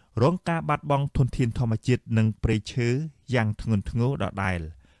នេះរងការបាត់បង់ធនធានធម្មជាតិនិងព្រៃឈើយ៉ាងធ្ងន់ធ្ងរដដែល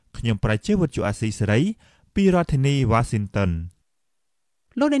ខ្ញុំប្រជាវុទ្ធុអាស៊ីសេរីពីរដ្ឋធានី Washington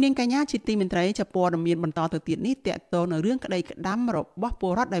លោកនាងកញ្ញាជាទីមេត្រីចាប់ព័ត៌មានបន្តទៅទៀតនេះតាក់ទងនឹងរឿងក្តីក្តាំរបស់ព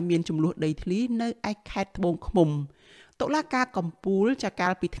លរដ្ឋដែលមានចំនួនដីធ្លីនៅឯខេត្តត្បូងឃ្មុំតុលាការកំពូលចាកា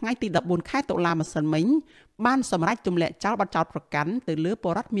លពីថ្ងៃទី14ខែតុលាម្សិលមិញបានសម្រេចទម្លាក់ចោលបទចោទប្រកាន់ទៅលើព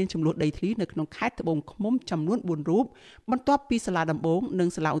លរដ្ឋមានចំនួនដីធ្លីនៅក្នុងខេត្តត្បូងឃ្មុំចំនួន4រូបបន្ទាប់ពីសាលាដំបងនិង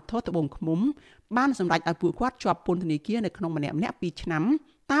សាលាឧទ្ធរត្បូងឃ្មុំបានសម្រេចឲ្យពួកគាត់ជាប់ពន្ធនាគារនៅក្នុងម្នាក់ៗ2ឆ្នាំ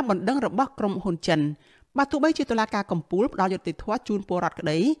តាមបណ្ដឹងរបស់ក្រុមហ៊ុនចិនបើទោះបីជាតុលាការកំពូលផ្ដល់យុត្តិធម៌ជូនពលរដ្ឋក្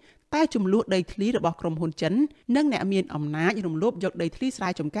តីតែចំនួនដីធ្លីរបស់ក្រុមហ៊ុនចិននិងអ្នកមានអំណាចរំលោភយកដីធ្លីស្រែ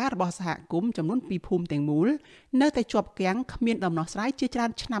ចម្ការរបស់សហគមន៍ចំនួន2ភូមិទាំងមូលនៅតែជាប់គាំងគ្មានដំណោះស្រាយជាច្រើ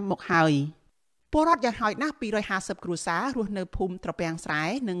នឆ្នាំមកហើយពលរដ្ឋយ៉ាងហោចណាស់250គ្រួសាររស់នៅភូមិត្រពាំងស្រែ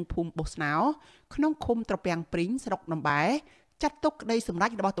និងភូមិបូស្នោក្នុងឃុំត្រពាំងព្រីងស្រុកដំបែចាត់ទុកក្តីសម្រេច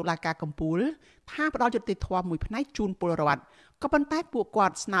របស់តុលាការកំពូលថាផ្ដល់យុត្តិធម៌មួយផ្នែកជូនពលរដ្ឋក៏ប៉ុន្តែពួកគា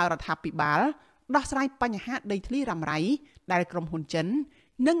ត់ស្នើរដ្ឋាភិបាលដោះស្រាយបញ្ហាដីធ្លីរ៉ាំរ៉ៃដែលក្រុមហ៊ុនចិន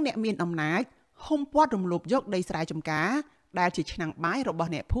និងអ្នកមានអំណាចហុំព័ទ្ធរំលោភយកដីស្រែចម្ការដែលជាឆ្នាំងបាយរបស់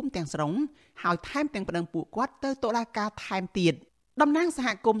អ្នកភូមិទាំងស្រុងហើយថែមទាំងប្តឹងពួកគាត់ទៅតុលាការថែមទៀតតំណាងសហ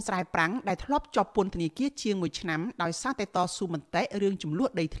គមន៍ស្រែប្រាំងដែលធ្លាប់ជាប់ពន្ធនាគារជាង1ឆ្នាំដោយសារតែតស៊ូមតិរឿងចំនួន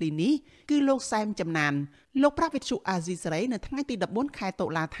ដីធ្លីនេះគឺលោកសែមចំណានលោកប្រាវិទ្យុអាស៊ីសេរីនៅថ្ងៃទី14ខែតុ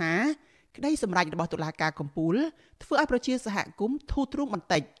លាថាក្តីសម្រេចរបស់តុលាការកំពូលធ្វើឲ្យប្រជាសហគមន៍ធូរទ្រូងបន្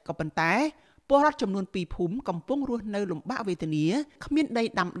តិចក៏ប៉ុន្តែពលរដ្ឋចំនួន2ភូមិកំពុងរស់នៅលំបាកវេទនាគ្មានដី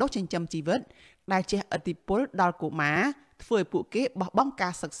ដាំដុះចិញ្ចឹមជីវិតដែលជះឥទ្ធិពលដល់កុមារធ្វើឲ្យពួកគេបោះបង់កា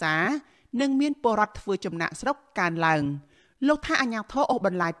រសិក្សានិងមានពលរដ្ឋធ្វើចំណាក់ស្រុកកើនឡើងលោកថាអាជ្ញាធរអូសប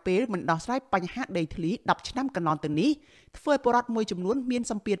ន្លាយពេលមិនដោះស្រាយបញ្ហាដីធ្លី10ឆ្នាំកន្លងទៅនេះធ្វើឲ្យពលរដ្ឋមួយចំនួនមាន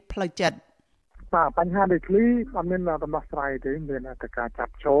សម្ពាធផ្លូវចិត្តបាទបញ្ហាដីធ្លីអត់មានដំណោះស្រាយទេមានតែការចា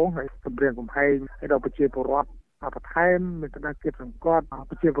ប់ចងហើយគម្រាមកំហែងឲ្យដល់ប្រជាពលរដ្ឋបន្ថែមមានគណៈជាតិសង្កត់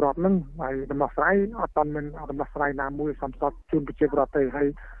ប្រជាពលរដ្ឋនឹងហើយដំណោះស្រាយអត់មានដំណោះស្រាយណាមួយសំសត់ជូនប្រជាពលរដ្ឋទេហើយ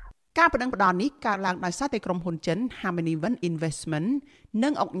ការប្តឹងផ្តល់នេះកើតឡើងដោយសារតែក្រុមហ៊ុនចិន Hamanivan Investment និ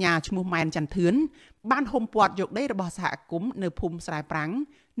ងអង្គការឈ្មោះម៉ែនចន្ទធឿនបានហុំព័ទ្ធយកដីរបស់សហគមន៍នៅភូមិស្រែប្រាំង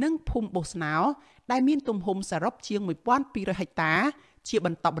និងភូមិបូស្នោដែលមានទំហំសរុបជាង 1,200 ហិកតាជាប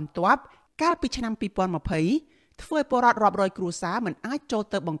ន្តបន្ទាប់កាលពីឆ្នាំ2020ធ្វើឲ្យពលរដ្ឋរាប់រយគ្រួសារមិនអាចចូល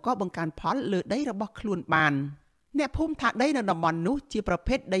ទៅបង្កបង្កើនផលលើដីរបស់ខ្លួនបានអ្នកភូមិថាដីនៅតំបន់នោះជាប្រ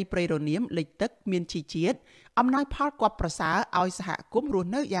ភេទដីព្រៃរនាមលិចទឹកមានជីជាតិអំណោយផលគបប្រសើរឲ្យសហគមន៍រស់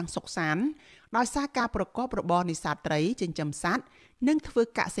នៅយ៉ាងសុខសាន្តដោយសារការប្រកបរបរនេសាទត្រីចិញ្ចឹមសត្វនិងធ្វើ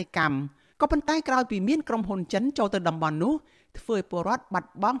កសិកម្មក៏ប៉ុន្តែក្រោយពីមានក្រុមហ៊ុនចិនចូលទៅតំបន់នោះធ្វើឲ្យពលរដ្ឋបាត់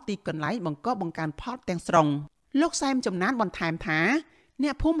បង់ទីកន្លែងបង្កបង្កើនផលទាំងស្រុងលោកសែមចំណានបន្ថែមថាអ្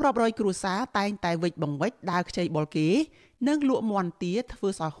នកភូមិរាប់រយគ្រួសារតែងតែវិច្ចបង្វិចដើរខ្ចីបុលគេនិងលក់មាន់ទាធ្វើ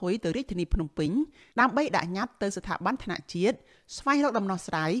សោហ៊ុយទៅរាជធានីភ្នំពេញដើម្បីដាក់ញត្តិទៅស្ថាប័នថ្នាក់ជាតិស្វែងរកដំណោះ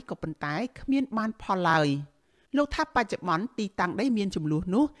ស្រាយក៏ប៉ុន្តែគ្មានបានផលឡើយលោកថាបច្ចុប្បន្នទីតាំងដីមានចំនួន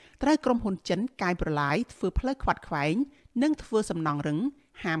នោះត្រូវក្រុមហ៊ុនចិនកែប្រឡាយធ្វើផ្លូវខ្វាត់ខ្វែងនិងធ្វើសំណង់រឹង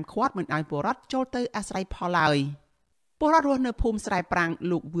ហាមឃាត់មិនឲ្យពលរដ្ឋចូលទៅអាស្រ័យផលឡើយពលរដ្ឋរស់នៅភូមិស្រែប្រាំង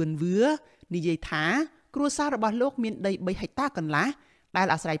លោកវឿនវឿនិយាយថាគ្រួសាររបស់លោកមានដី3ហិកតាកន្លះដែល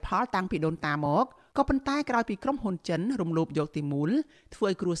អាស្រ័យផលតាំងពីដូនតាមកក៏ប៉ុន្តែក្រោយពីក្រុមហ៊ុនចិនរំលោភយកទីមូលធ្វើ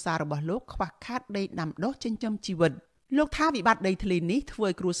ឲ្យគ្រួសាររបស់លោកខ្វះខាតដីដាំដុះចិញ្ចឹមជីវិតលោកថាវិបត្តិដីធ្លីនេះធ្វើ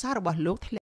ឲ្យគ្រួសាររបស់លោក